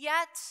 and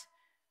yet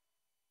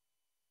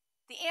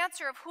the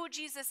answer of who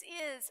Jesus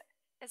is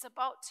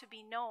about to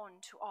be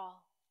known to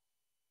all.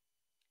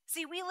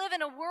 See, we live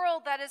in a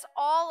world that is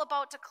all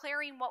about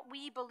declaring what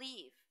we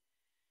believe,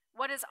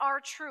 what is our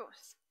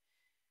truth.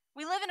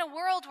 We live in a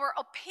world where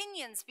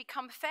opinions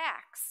become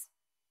facts.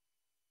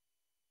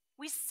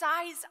 We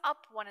size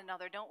up one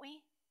another, don't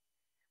we?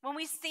 When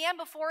we stand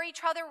before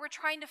each other, we're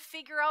trying to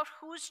figure out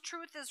whose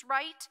truth is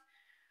right.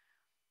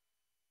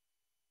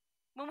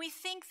 When we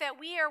think that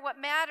we are what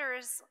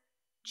matters,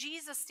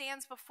 Jesus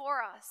stands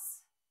before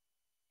us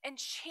and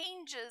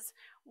changes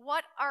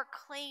what our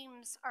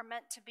claims are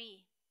meant to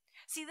be.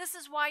 See, this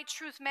is why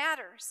truth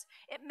matters.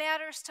 It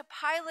matters to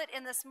Pilate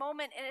in this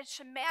moment, and it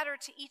should matter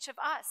to each of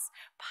us.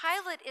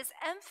 Pilate is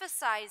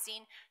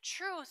emphasizing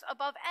truth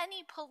above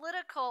any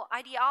political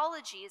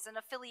ideologies and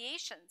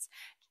affiliations.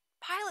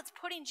 Pilate's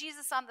putting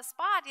Jesus on the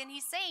spot, and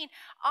he's saying,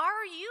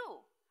 Are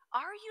you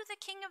the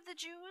king of the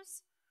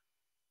Jews?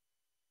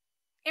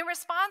 In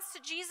response to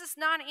Jesus'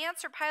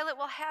 non-answer, Pilate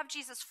will have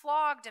Jesus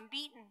flogged and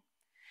beaten.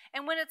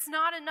 And when it's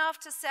not enough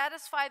to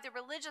satisfy the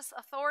religious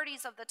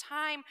authorities of the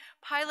time,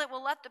 Pilate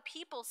will let the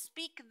people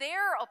speak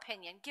their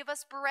opinion. "Give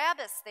us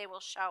Barabbas," they will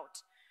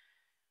shout.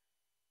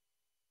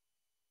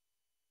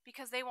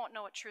 Because they won't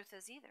know what truth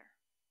is either.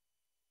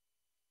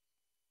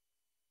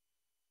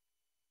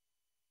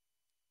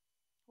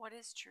 What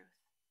is truth?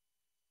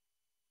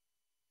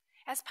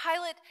 As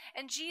Pilate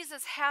and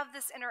Jesus have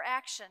this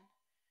interaction,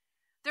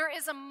 there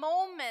is a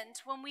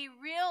moment when we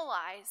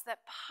realize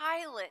that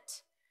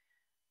Pilate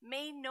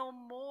may know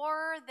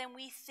more than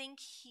we think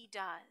he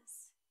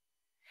does.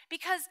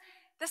 Because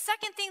the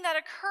second thing that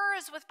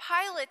occurs with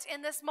Pilate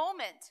in this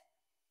moment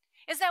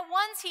is that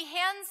once he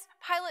hands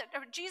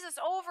Jesus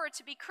over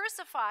to be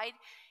crucified,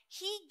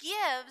 he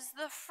gives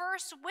the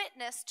first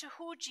witness to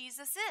who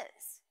Jesus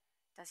is.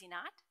 Does he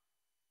not?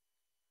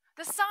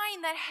 The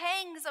sign that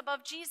hangs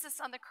above Jesus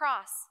on the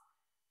cross,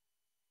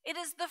 it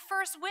is the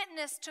first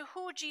witness to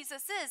who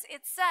Jesus is.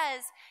 It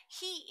says,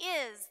 he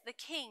is the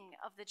King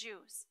of the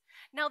Jews.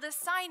 Now, this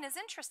sign is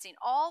interesting.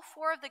 All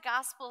four of the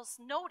Gospels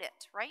note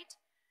it, right?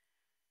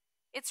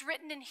 It's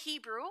written in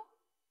Hebrew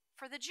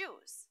for the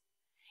Jews.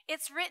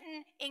 It's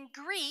written in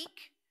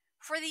Greek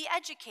for the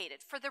educated,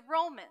 for the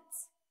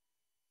Romans.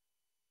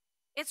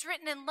 It's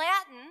written in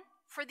Latin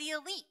for the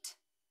elite.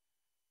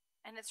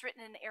 And it's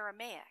written in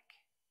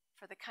Aramaic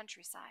for the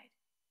countryside.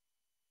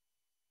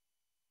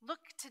 Look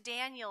to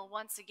Daniel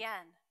once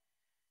again.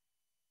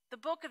 The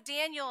book of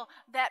Daniel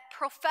that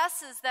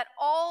professes that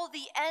all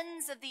the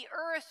ends of the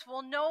earth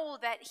will know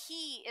that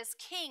he is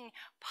king.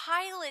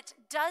 Pilate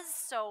does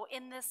so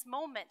in this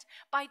moment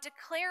by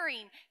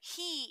declaring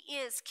he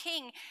is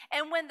king.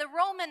 And when the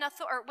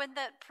when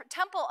the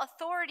temple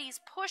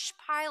authorities push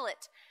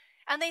Pilate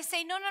and they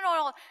say, no,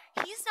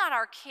 he's not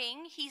our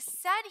king. He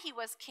said he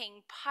was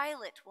king.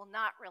 Pilate will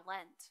not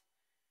relent.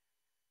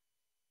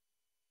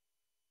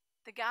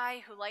 The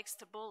guy who likes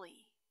to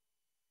bully,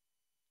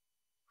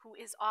 who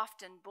is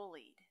often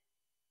bullied,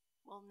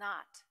 will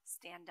not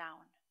stand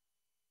down.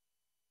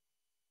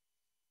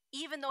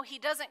 Even though he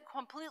doesn't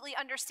completely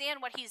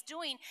understand what he's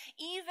doing,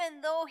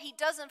 even though he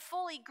doesn't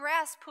fully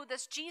grasp who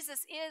this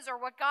Jesus is or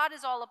what God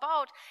is all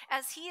about,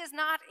 as he is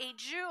not a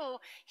Jew,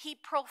 he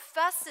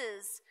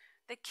professes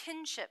the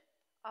kinship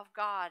of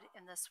God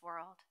in this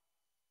world.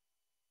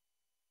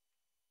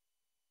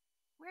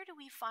 Where do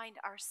we find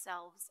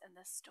ourselves in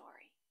this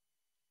story?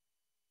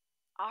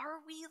 Are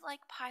we like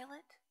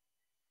Pilate?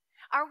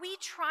 Are we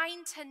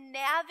trying to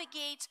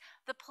navigate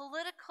the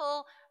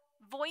political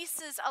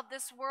voices of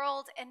this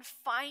world and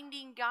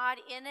finding God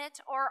in it?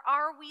 Or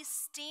are we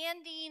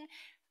standing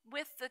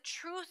with the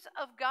truth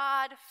of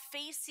God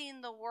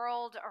facing the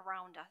world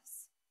around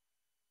us?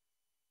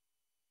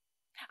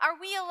 Are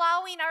we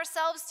allowing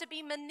ourselves to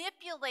be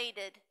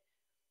manipulated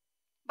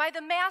by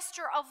the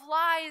master of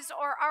lies,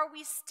 or are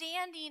we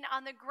standing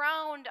on the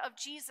ground of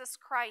Jesus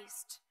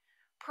Christ,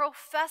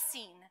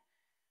 professing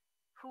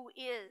who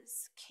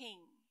is King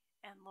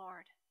and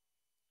Lord?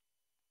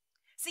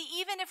 See,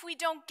 even if we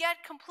don't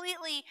get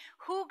completely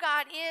who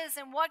God is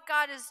and what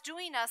God is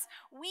doing us,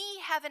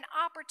 we have an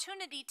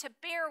opportunity to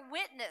bear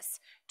witness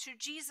to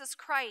Jesus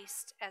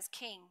Christ as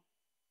King.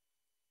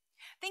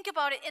 Think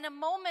about it. In a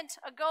moment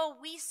ago,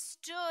 we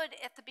stood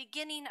at the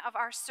beginning of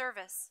our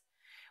service.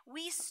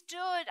 We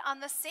stood on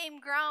the same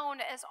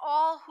ground as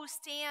all who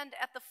stand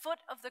at the foot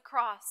of the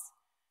cross.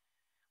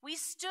 We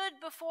stood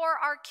before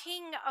our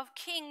King of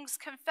Kings,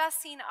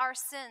 confessing our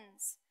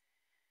sins.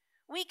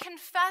 We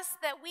confess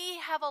that we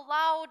have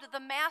allowed the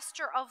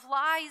master of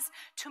lies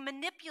to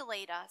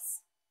manipulate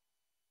us.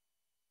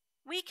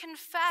 We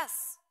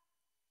confess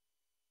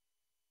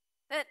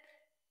that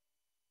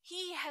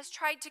he has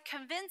tried to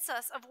convince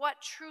us of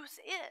what truth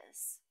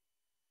is.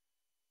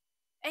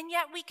 And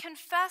yet we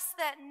confess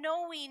that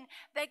knowing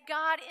that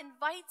God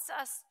invites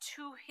us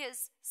to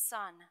his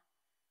Son,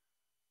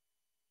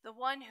 the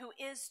one who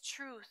is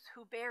truth,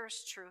 who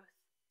bears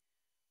truth,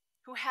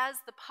 who has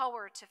the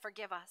power to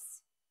forgive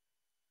us.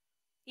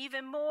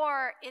 Even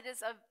more, it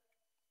is an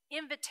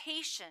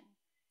invitation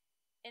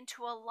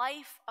into a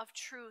life of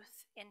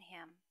truth in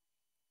him.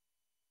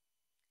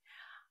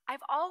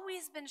 I've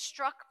always been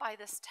struck by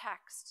this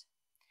text,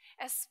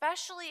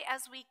 especially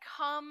as we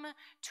come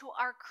to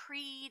our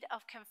creed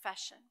of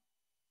confession.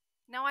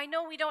 Now, I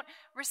know we don't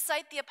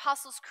recite the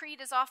Apostles' Creed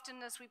as often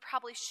as we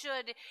probably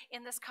should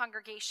in this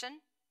congregation,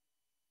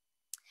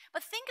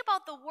 but think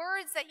about the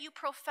words that you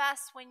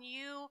profess when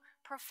you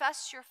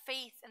profess your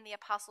faith in the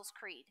Apostles'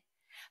 Creed.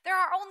 There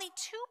are only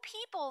two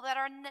people that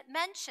are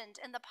mentioned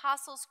in the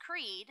Apostles'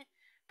 Creed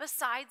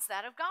besides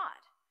that of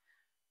God: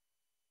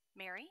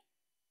 Mary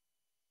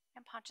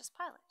and Pontius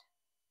Pilate.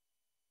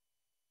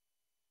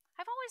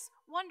 I've always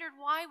wondered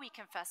why we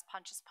confess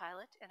Pontius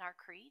Pilate in our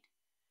creed.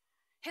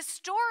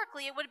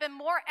 Historically, it would have been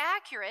more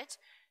accurate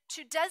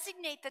to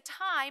designate the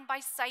time by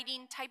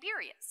citing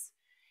Tiberius.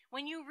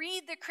 When you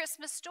read the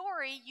Christmas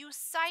story, you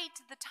cite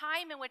the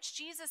time in which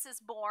Jesus is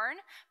born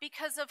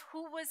because of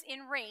who was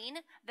in reign,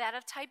 that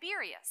of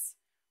Tiberius,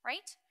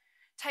 right?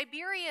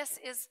 Tiberius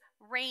is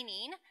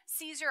reigning.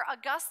 Caesar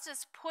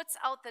Augustus puts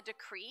out the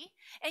decree.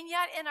 And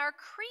yet in our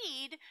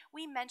creed,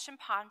 we mention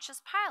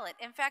Pontius Pilate.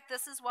 In fact,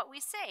 this is what we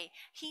say: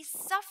 he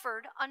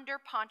suffered under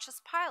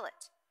Pontius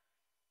Pilate.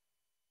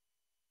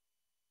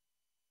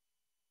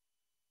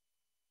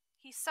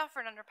 He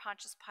suffered under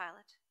Pontius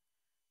Pilate,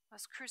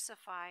 was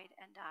crucified,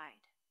 and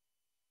died.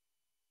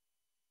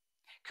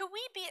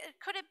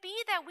 Could it be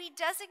that we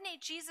designate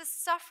Jesus'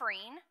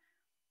 suffering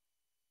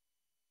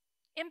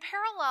in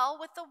parallel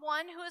with the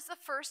one who is the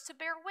first to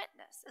bear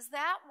witness? Is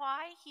that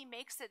why he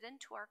makes it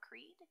into our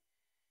creed?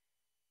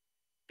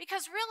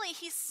 Because really,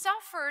 he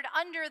suffered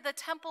under the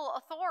temple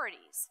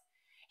authorities.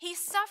 He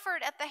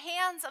suffered at the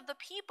hands of the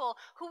people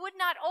who would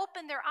not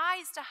open their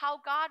eyes to how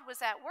God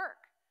was at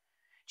work.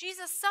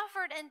 Jesus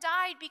suffered and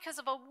died because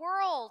of a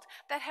world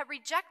that had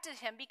rejected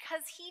him,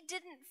 because he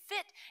didn't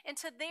fit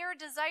into their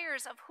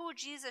desires of who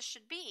Jesus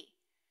should be.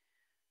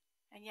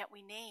 And yet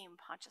we name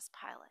Pontius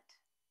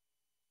Pilate,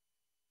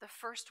 the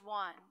first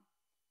one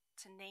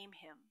to name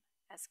him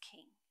as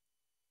king.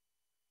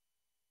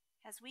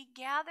 As we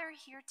gather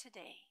here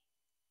today,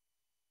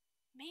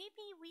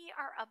 maybe we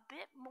are a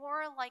bit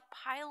more like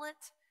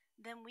Pilate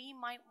than we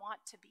might want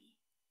to be.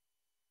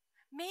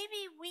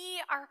 Maybe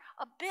we are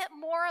a bit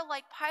more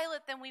like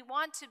Pilate than we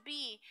want to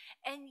be,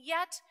 and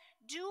yet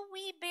do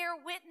we bear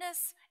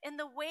witness in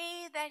the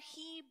way that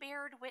he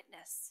bared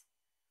witness?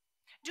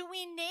 Do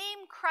we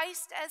name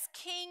Christ as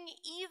King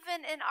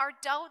even in our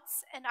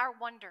doubts and our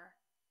wonder?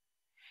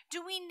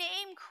 Do we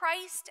name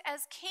Christ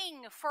as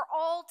King for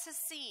all to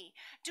see?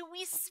 Do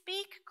we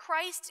speak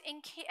Christ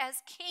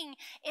as King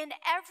in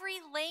every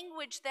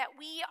language that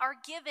we are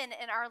given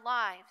in our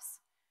lives?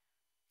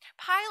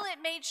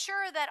 Pilate made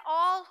sure that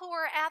all who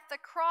were at the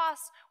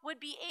cross would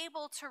be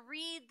able to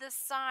read the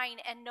sign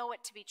and know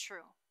it to be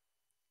true.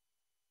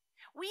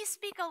 We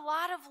speak a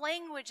lot of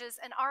languages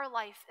in our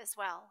life as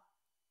well.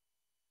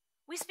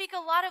 We speak a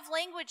lot of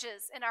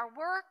languages in our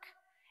work,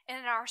 and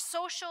in our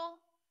social,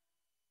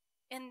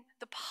 in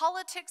the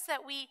politics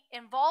that we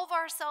involve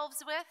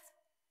ourselves with,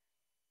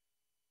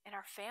 in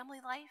our family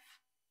life.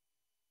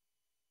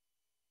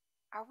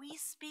 Are we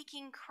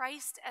speaking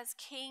Christ as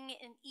King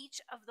in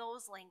each of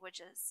those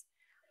languages,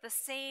 the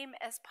same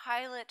as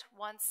Pilate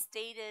once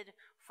stated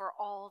for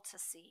all to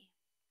see?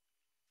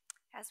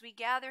 As we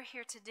gather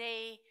here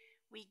today,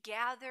 we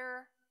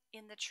gather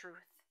in the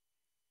truth,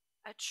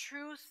 a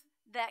truth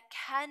that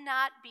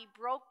cannot be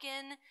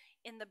broken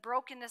in the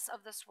brokenness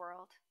of this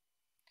world,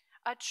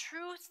 a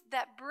truth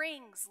that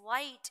brings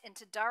light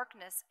into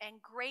darkness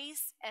and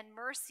grace and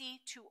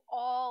mercy to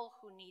all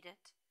who need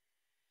it.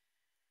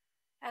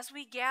 As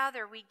we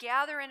gather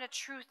in a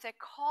truth that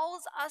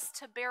calls us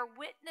to bear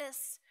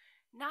witness,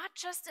 not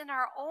just in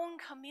our own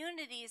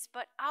communities,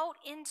 but out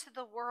into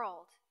the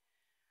world,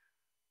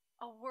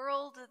 a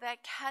world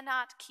that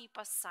cannot keep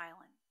us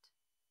silent.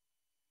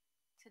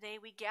 Today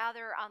we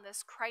gather on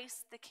this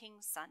Christ the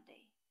King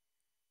Sunday,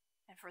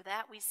 and for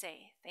that we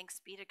say, thanks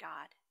be to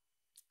God.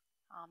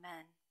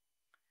 Amen.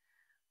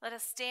 Let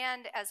us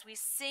stand as we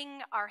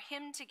sing our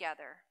hymn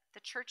together,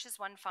 The Church is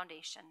One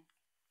Foundation.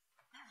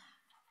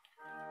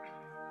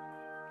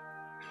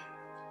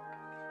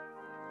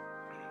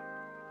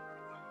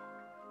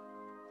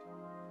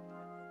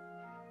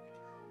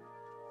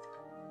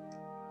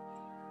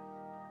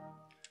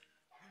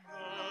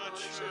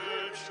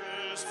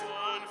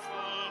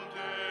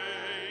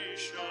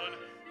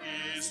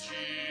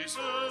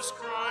 Jesus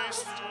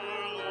Christ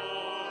our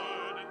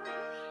Lord,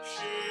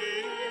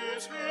 she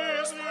is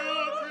his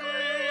new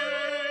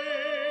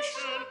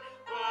creation,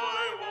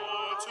 by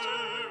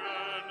water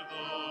and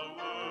the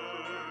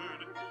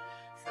word.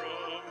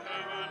 From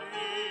heaven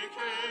he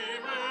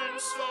came and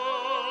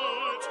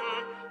sought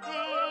her,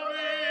 who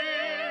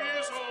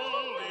is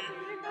only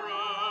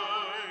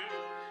bride.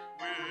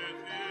 With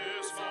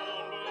his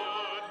own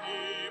blood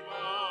he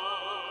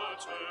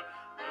bought her,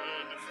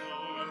 and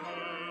for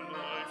her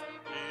life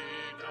he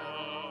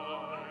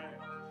died.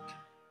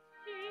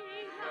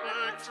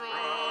 Back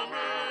from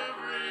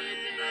every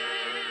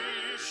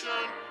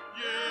nation,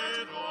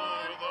 yet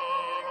o'er the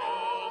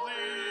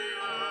holy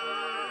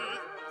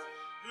earth,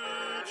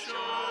 the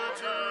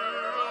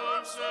charter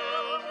of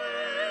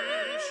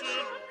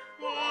salvation,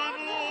 one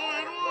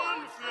Lord,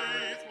 one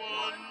faith,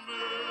 one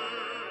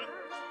birth,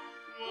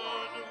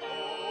 one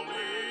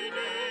holy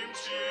name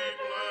she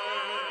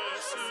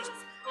blesses,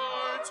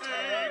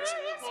 partakes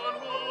one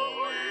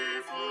holy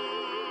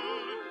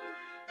food,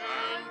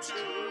 and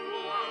to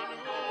one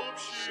hope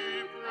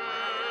she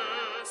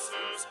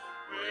presses,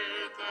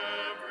 with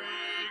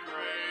every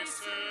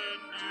grace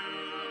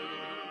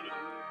endued.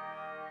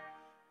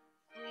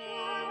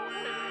 Though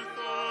with a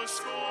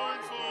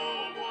scornful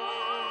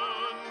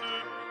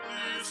wonder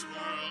this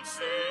world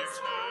sees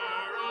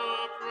her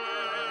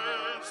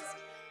oppressed,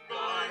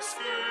 by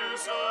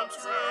schisms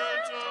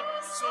rent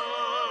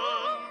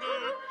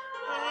asunder,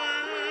 by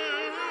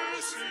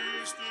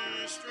heresies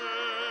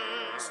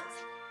distressed,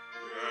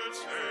 yet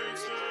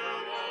takes their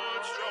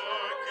watch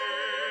are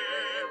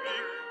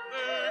keeping,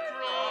 their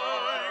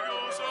cry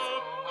goes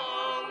up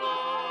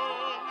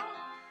along,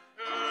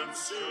 and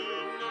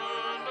soon the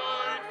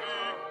night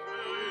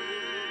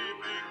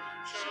weeping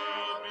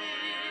shall be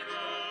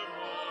the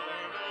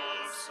morn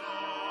of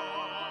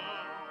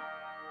song.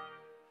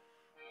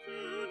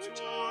 Through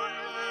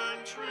toil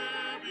and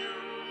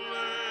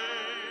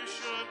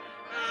tribulation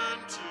and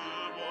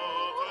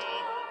tumult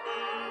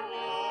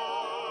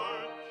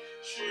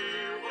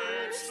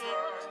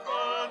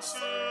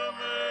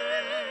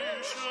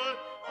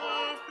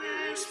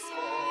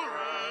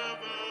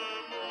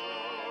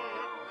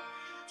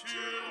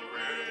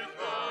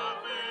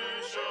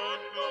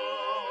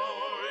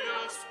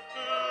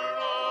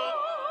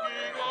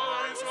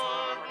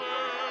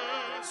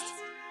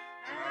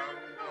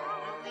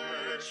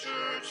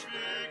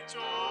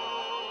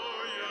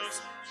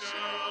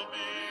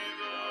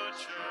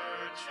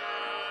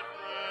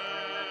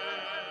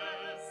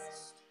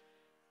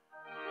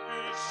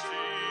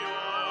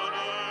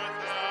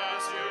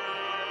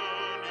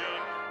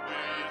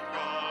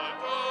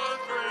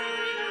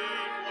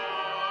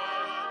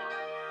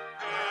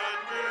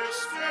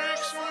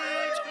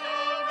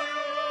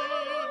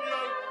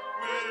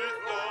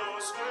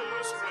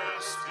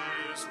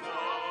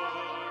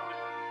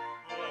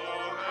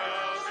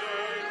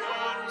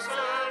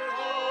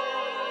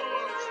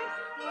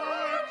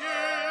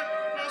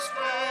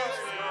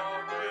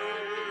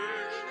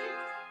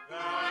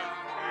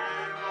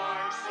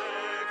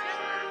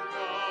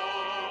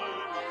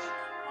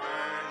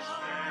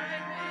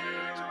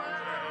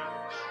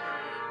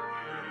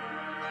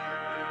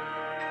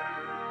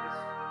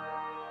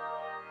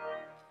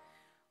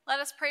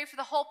us pray for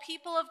the whole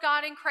people of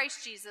God in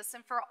Christ Jesus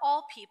and for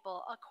all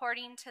people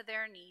according to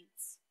their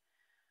needs.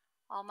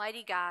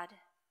 Almighty God,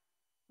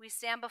 we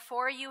stand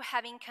before you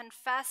having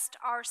confessed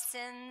our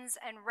sins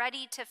and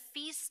ready to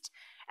feast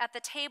at the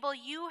table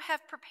you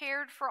have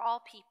prepared for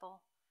all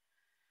people.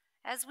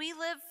 As we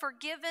live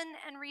forgiven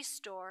and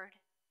restored,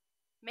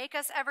 make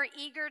us ever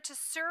eager to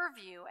serve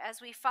you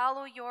as we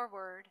follow your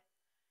word.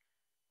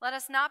 Let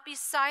us not be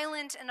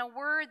silent in a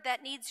world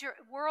that needs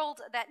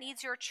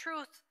your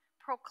truth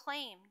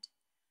proclaimed.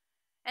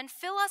 And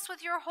fill us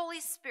with your Holy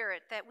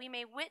Spirit that we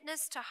may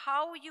witness to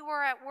how you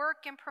are at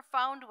work in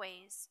profound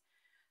ways,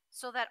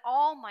 so that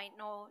all might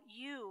know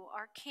you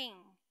are King.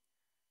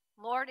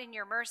 Lord, in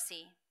your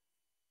mercy.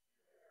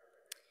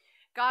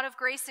 God of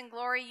grace and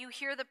glory, you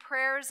hear the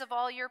prayers of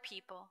all your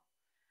people.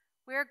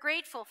 We are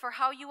grateful for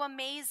how you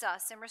amaze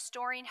us in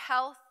restoring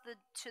health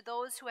to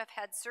those who have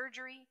had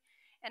surgery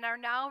and are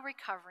now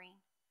recovering.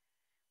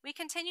 We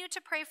continue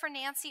to pray for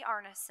Nancy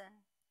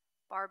Arneson,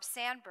 Barb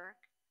Sandberg,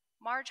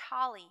 Marge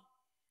Holly,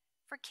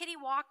 for Kitty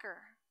Walker,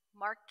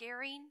 Mark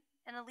Gehring,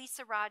 and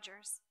Elisa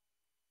Rogers.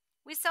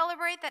 We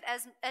celebrate that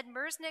as Ed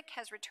Mersnick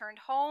has returned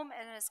home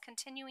and is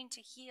continuing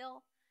to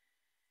heal,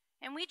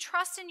 and we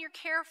trust in your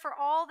care for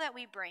all that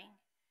we bring.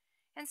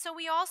 And so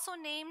we also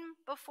name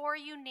before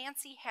you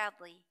Nancy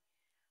Hadley,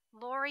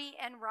 Lori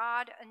and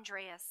Rod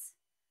Andreas,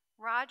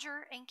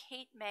 Roger and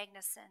Kate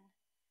Magnuson,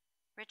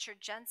 Richard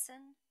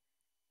Jensen,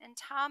 and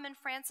Tom and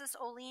Frances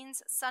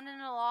Olean's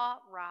son-in-law,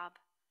 Rob,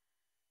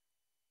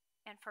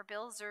 and for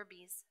Bill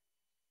Zerbies.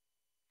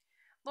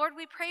 Lord,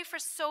 we pray for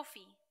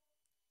Sophie.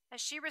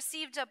 As she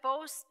received a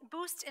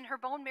boost in her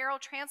bone marrow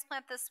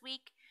transplant this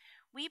week,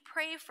 we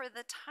pray for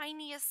the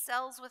tiniest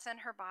cells within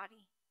her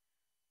body.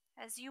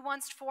 As you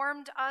once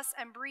formed us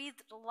and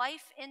breathed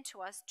life into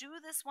us, do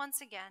this once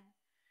again.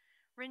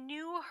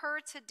 Renew her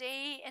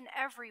today in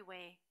every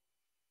way.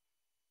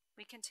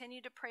 We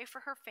continue to pray for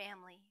her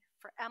family,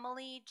 for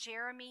Emily,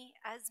 Jeremy,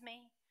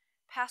 Esme,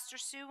 Pastor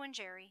Sue, and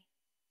Jerry.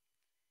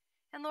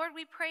 And Lord,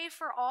 we pray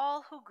for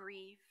all who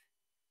grieve,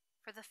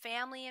 for the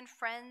family and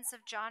friends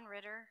of John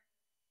Ritter,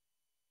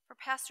 for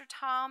Pastor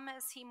Tom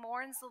as he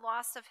mourns the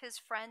loss of his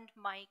friend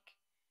Mike.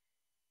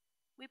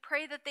 We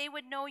pray that they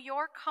would know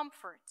your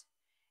comfort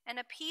and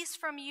a peace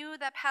from you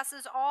that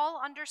passes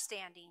all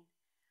understanding.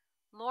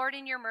 Lord,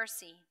 in your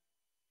mercy.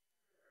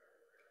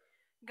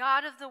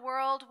 God of the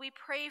world, we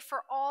pray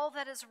for all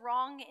that is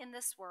wrong in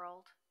this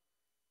world,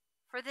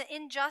 for the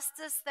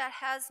injustice that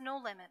has no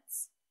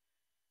limits.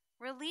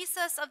 Release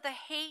us of the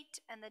hate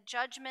and the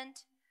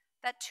judgment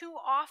that too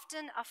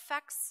often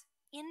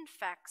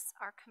infects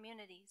our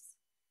communities.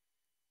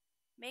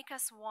 Make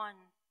us one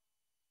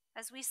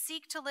as we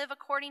seek to live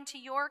according to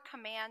your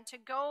command to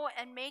go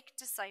and make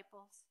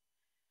disciples.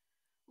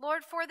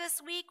 Lord, for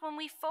this week when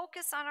we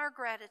focus on our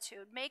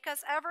gratitude, make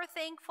us ever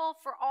thankful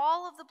for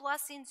all of the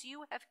blessings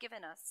you have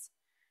given us.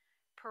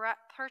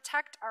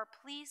 Protect our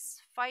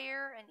police,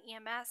 fire, and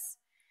EMS.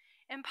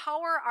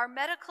 Empower our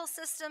medical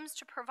systems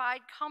to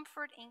provide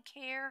comfort and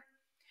care.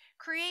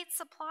 Create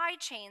supply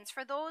chains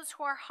for those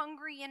who are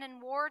hungry and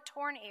in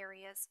war-torn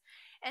areas,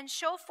 and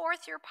show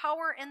forth your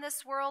power in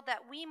this world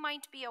that we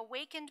might be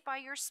awakened by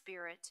your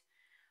Spirit.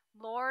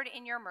 Lord,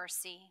 in your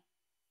mercy.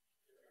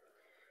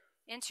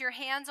 Into your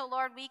hands, O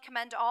Lord, we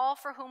commend all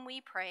for whom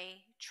we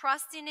pray,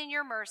 trusting in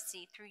your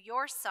mercy through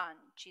your Son,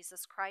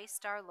 Jesus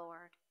Christ our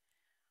Lord.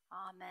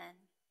 Amen.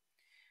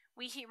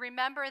 We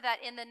remember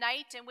that in the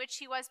night in which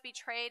he was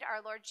betrayed,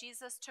 our Lord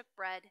Jesus took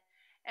bread.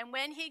 And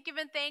when he had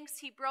given thanks,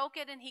 he broke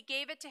it and he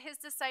gave it to his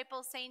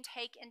disciples, saying,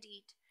 "Take and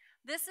eat.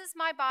 This is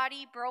my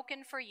body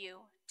broken for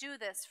you. Do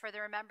this for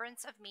the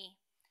remembrance of me."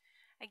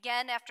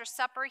 Again, after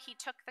supper, he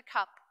took the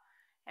cup.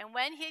 And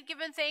when he had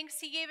given thanks,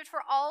 he gave it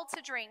for all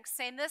to drink,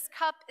 saying, "This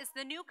cup is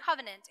the new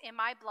covenant in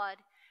my blood,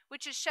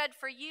 which is shed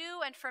for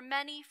you and for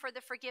many for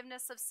the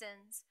forgiveness of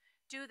sins.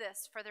 Do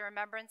this for the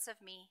remembrance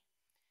of me."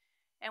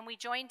 And we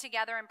join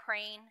together in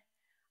praying,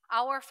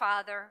 "Our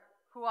Father,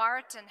 who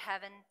art in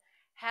heaven,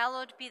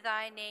 hallowed be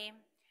thy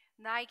name.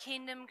 Thy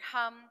kingdom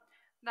come,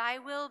 thy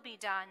will be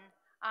done,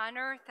 on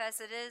earth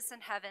as it is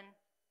in heaven.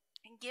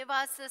 And give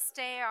us this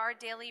day our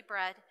daily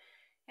bread,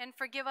 and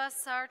forgive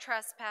us our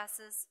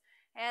trespasses,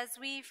 as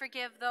we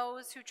forgive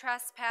those who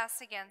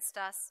trespass against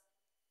us.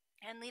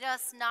 And lead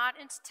us not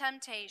into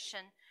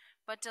temptation,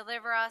 but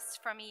deliver us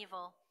from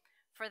evil.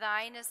 For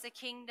thine is the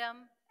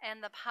kingdom,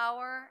 and the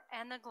power,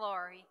 and the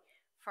glory,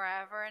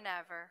 forever and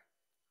ever.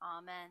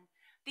 Amen.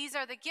 These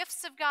are the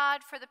gifts of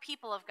God for the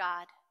people of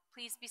God.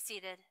 Please be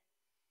seated.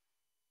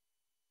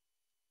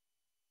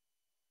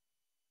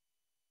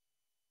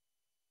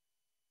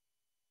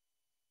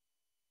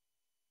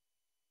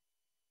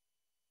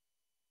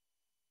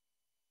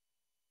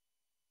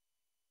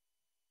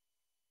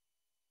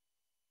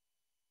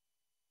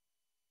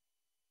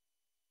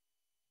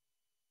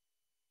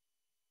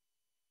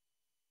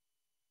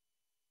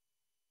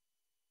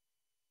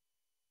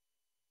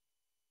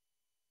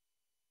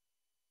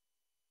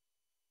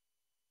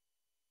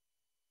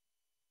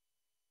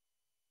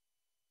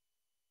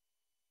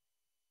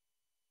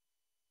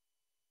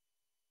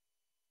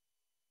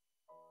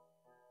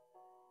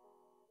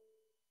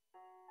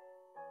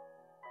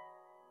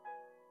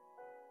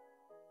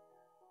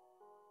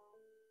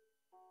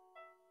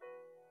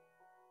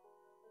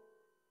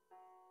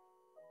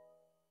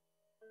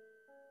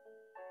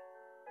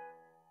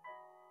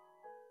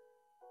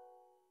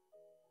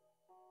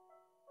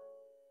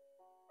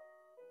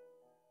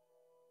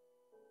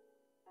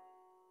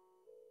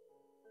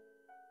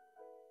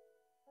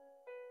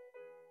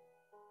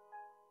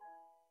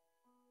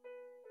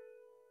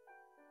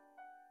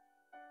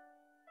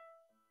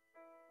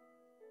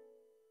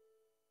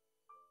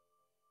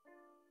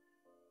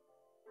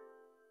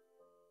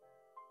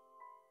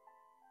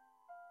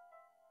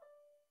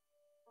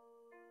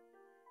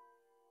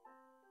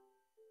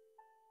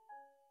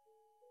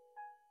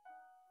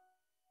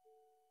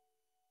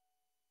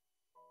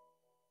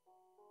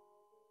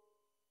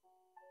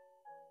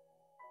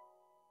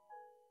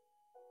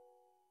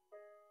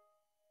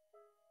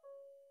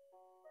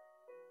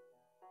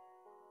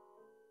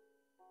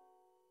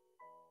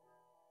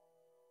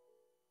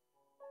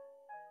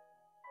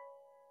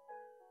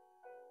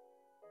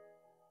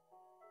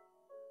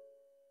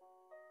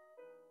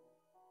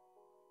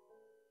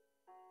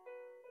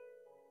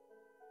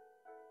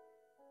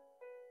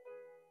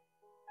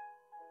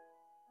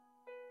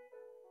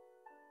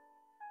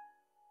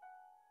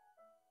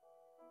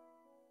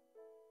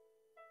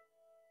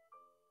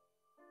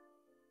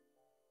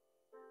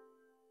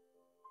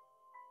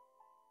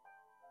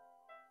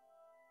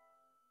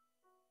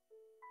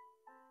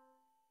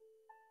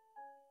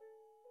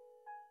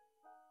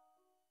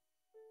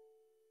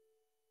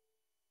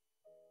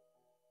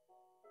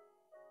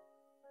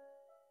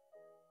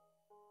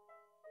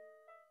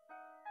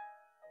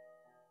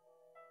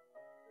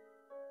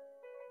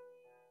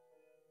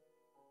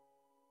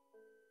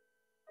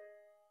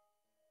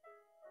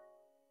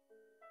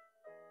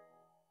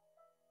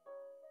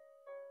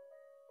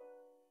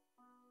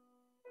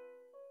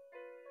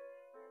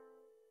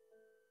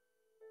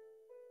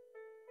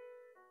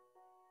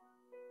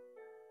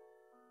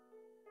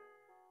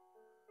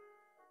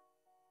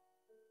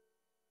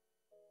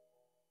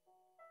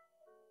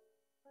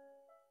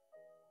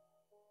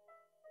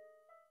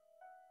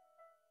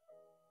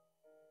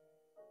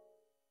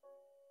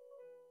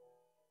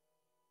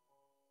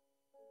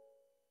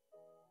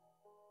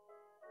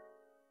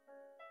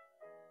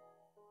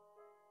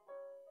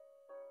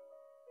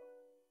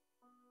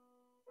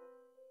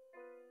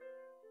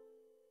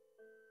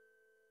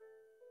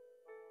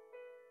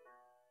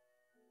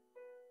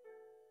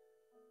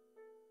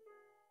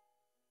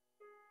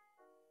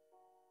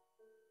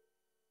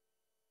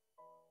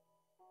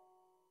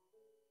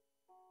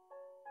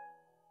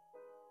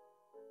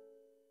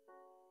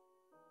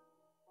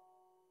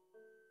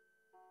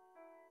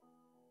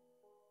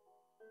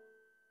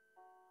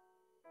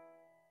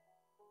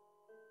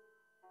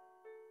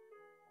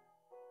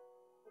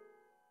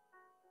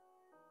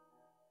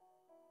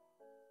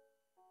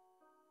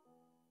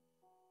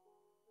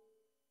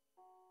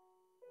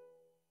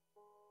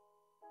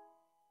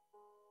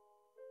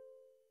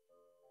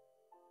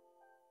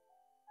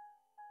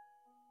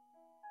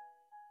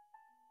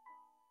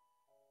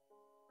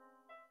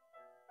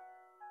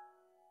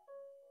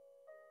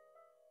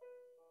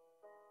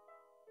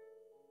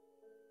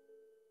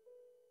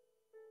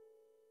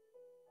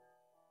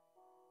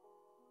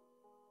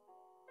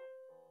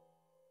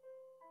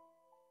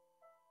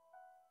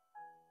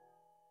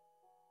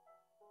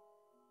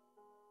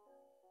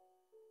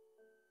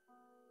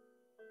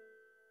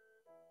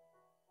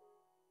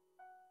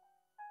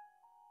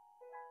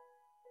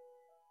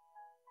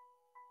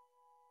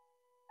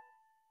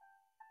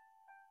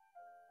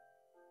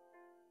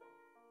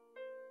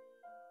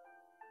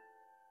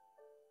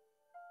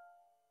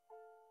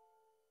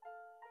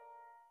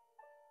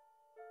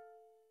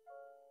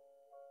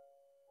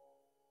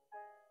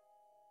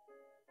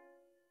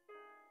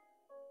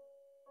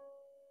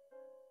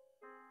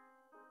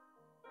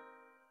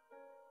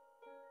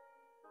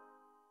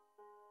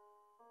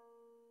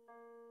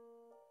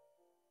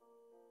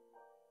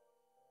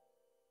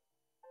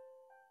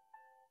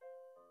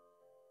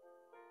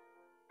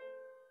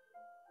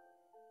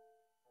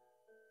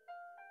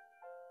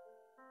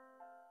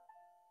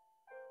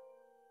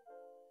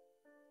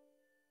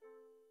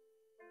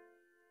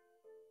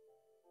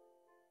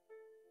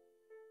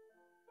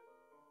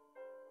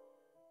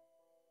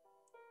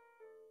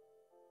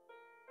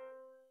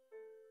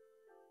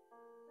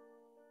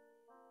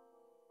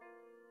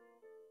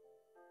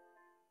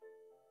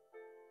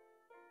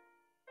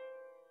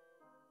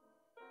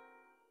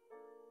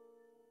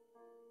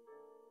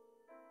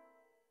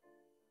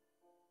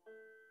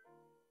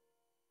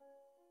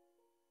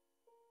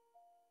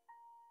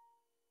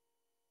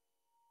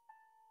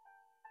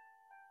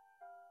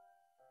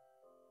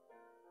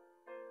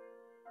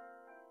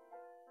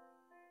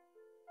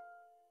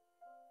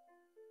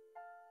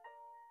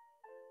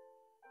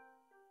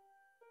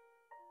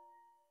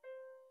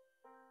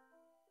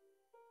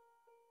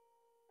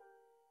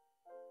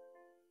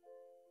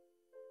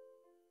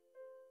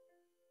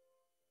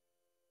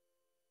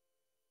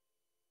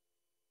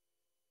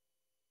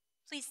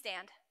 Please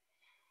stand.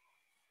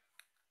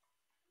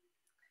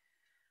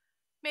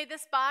 May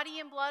this body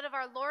and blood of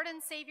our Lord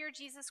and Savior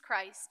Jesus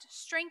Christ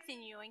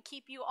strengthen you and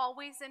keep you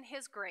always in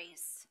his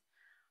grace.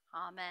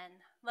 Amen.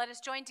 Let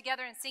us join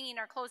together in singing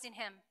our closing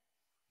hymn.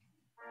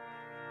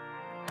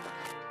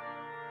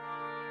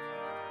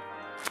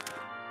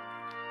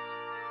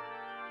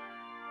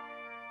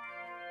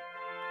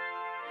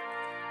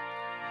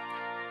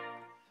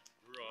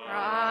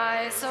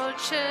 Rise, O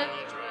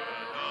children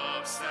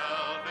of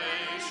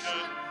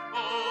salvation,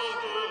 all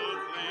who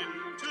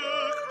cling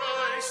to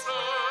Christ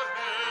our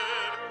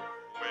head.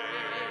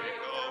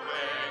 Wake,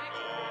 awake,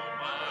 O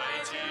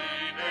mighty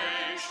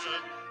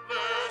nation,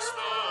 lest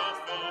the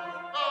foe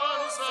on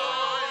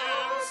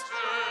Zion's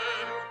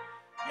head.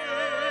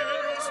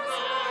 It is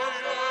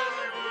night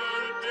and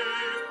would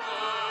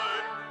defy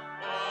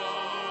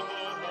all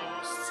the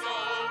hosts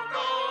of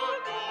God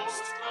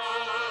Most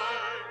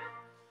High.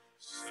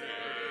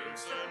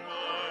 Saints and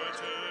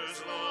martyrs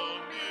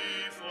long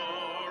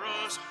before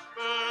us,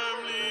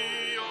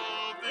 firmly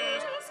of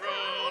this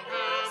ground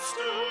have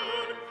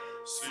stood.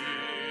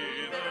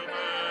 See the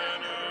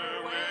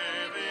banner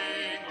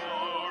waving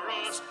o'er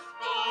us,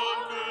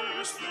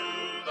 conquers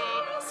through the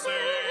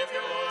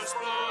Savior's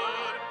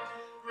blood.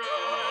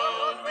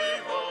 Ground we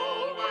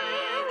hold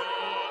where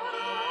all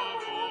of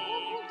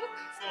old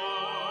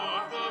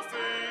fought the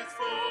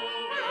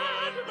faithful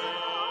and the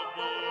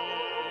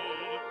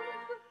bold.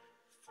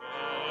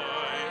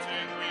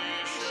 Fighting we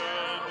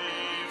shall be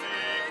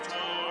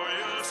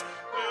victorious,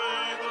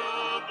 by the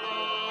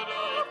blood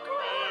of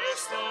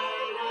Christ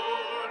our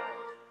Lord.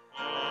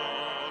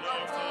 On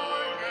our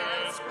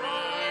foreheads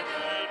bright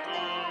and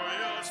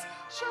glorious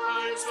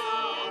shines the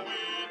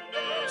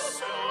witness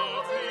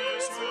of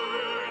his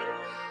word.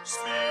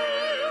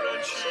 Spear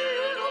and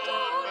shield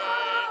on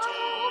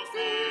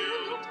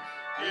battlefield,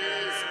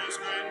 his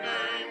great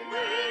name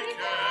we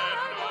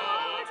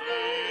cannot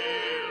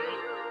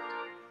yield.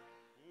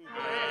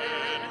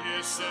 When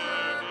his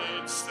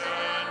servants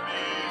stand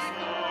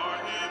before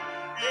him,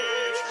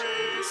 each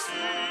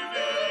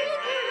receiving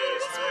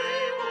his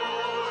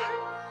reward.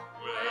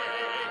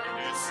 When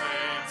his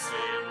saints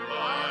in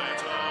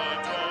light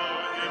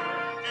adore him,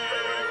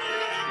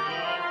 giving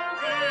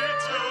glory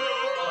to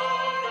the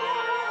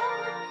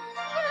Lord.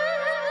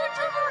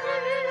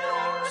 Victory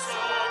our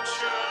song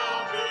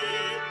shall be,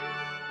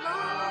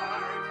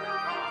 like the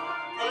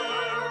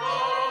conqueror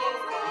of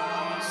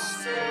the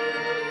sea.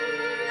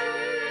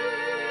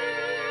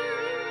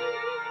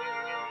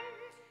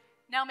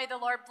 Now may the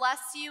Lord bless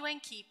you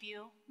and keep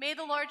you. May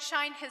the Lord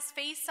shine his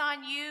face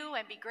on you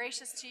and be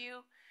gracious to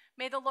you.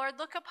 May the Lord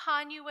look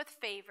upon you with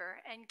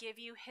favor and give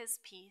you his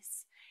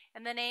peace.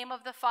 In the name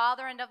of the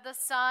Father, and of the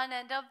Son,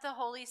 and of the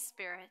Holy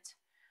Spirit.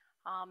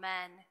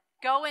 Amen.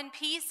 Go in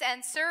peace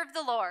and serve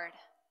the Lord.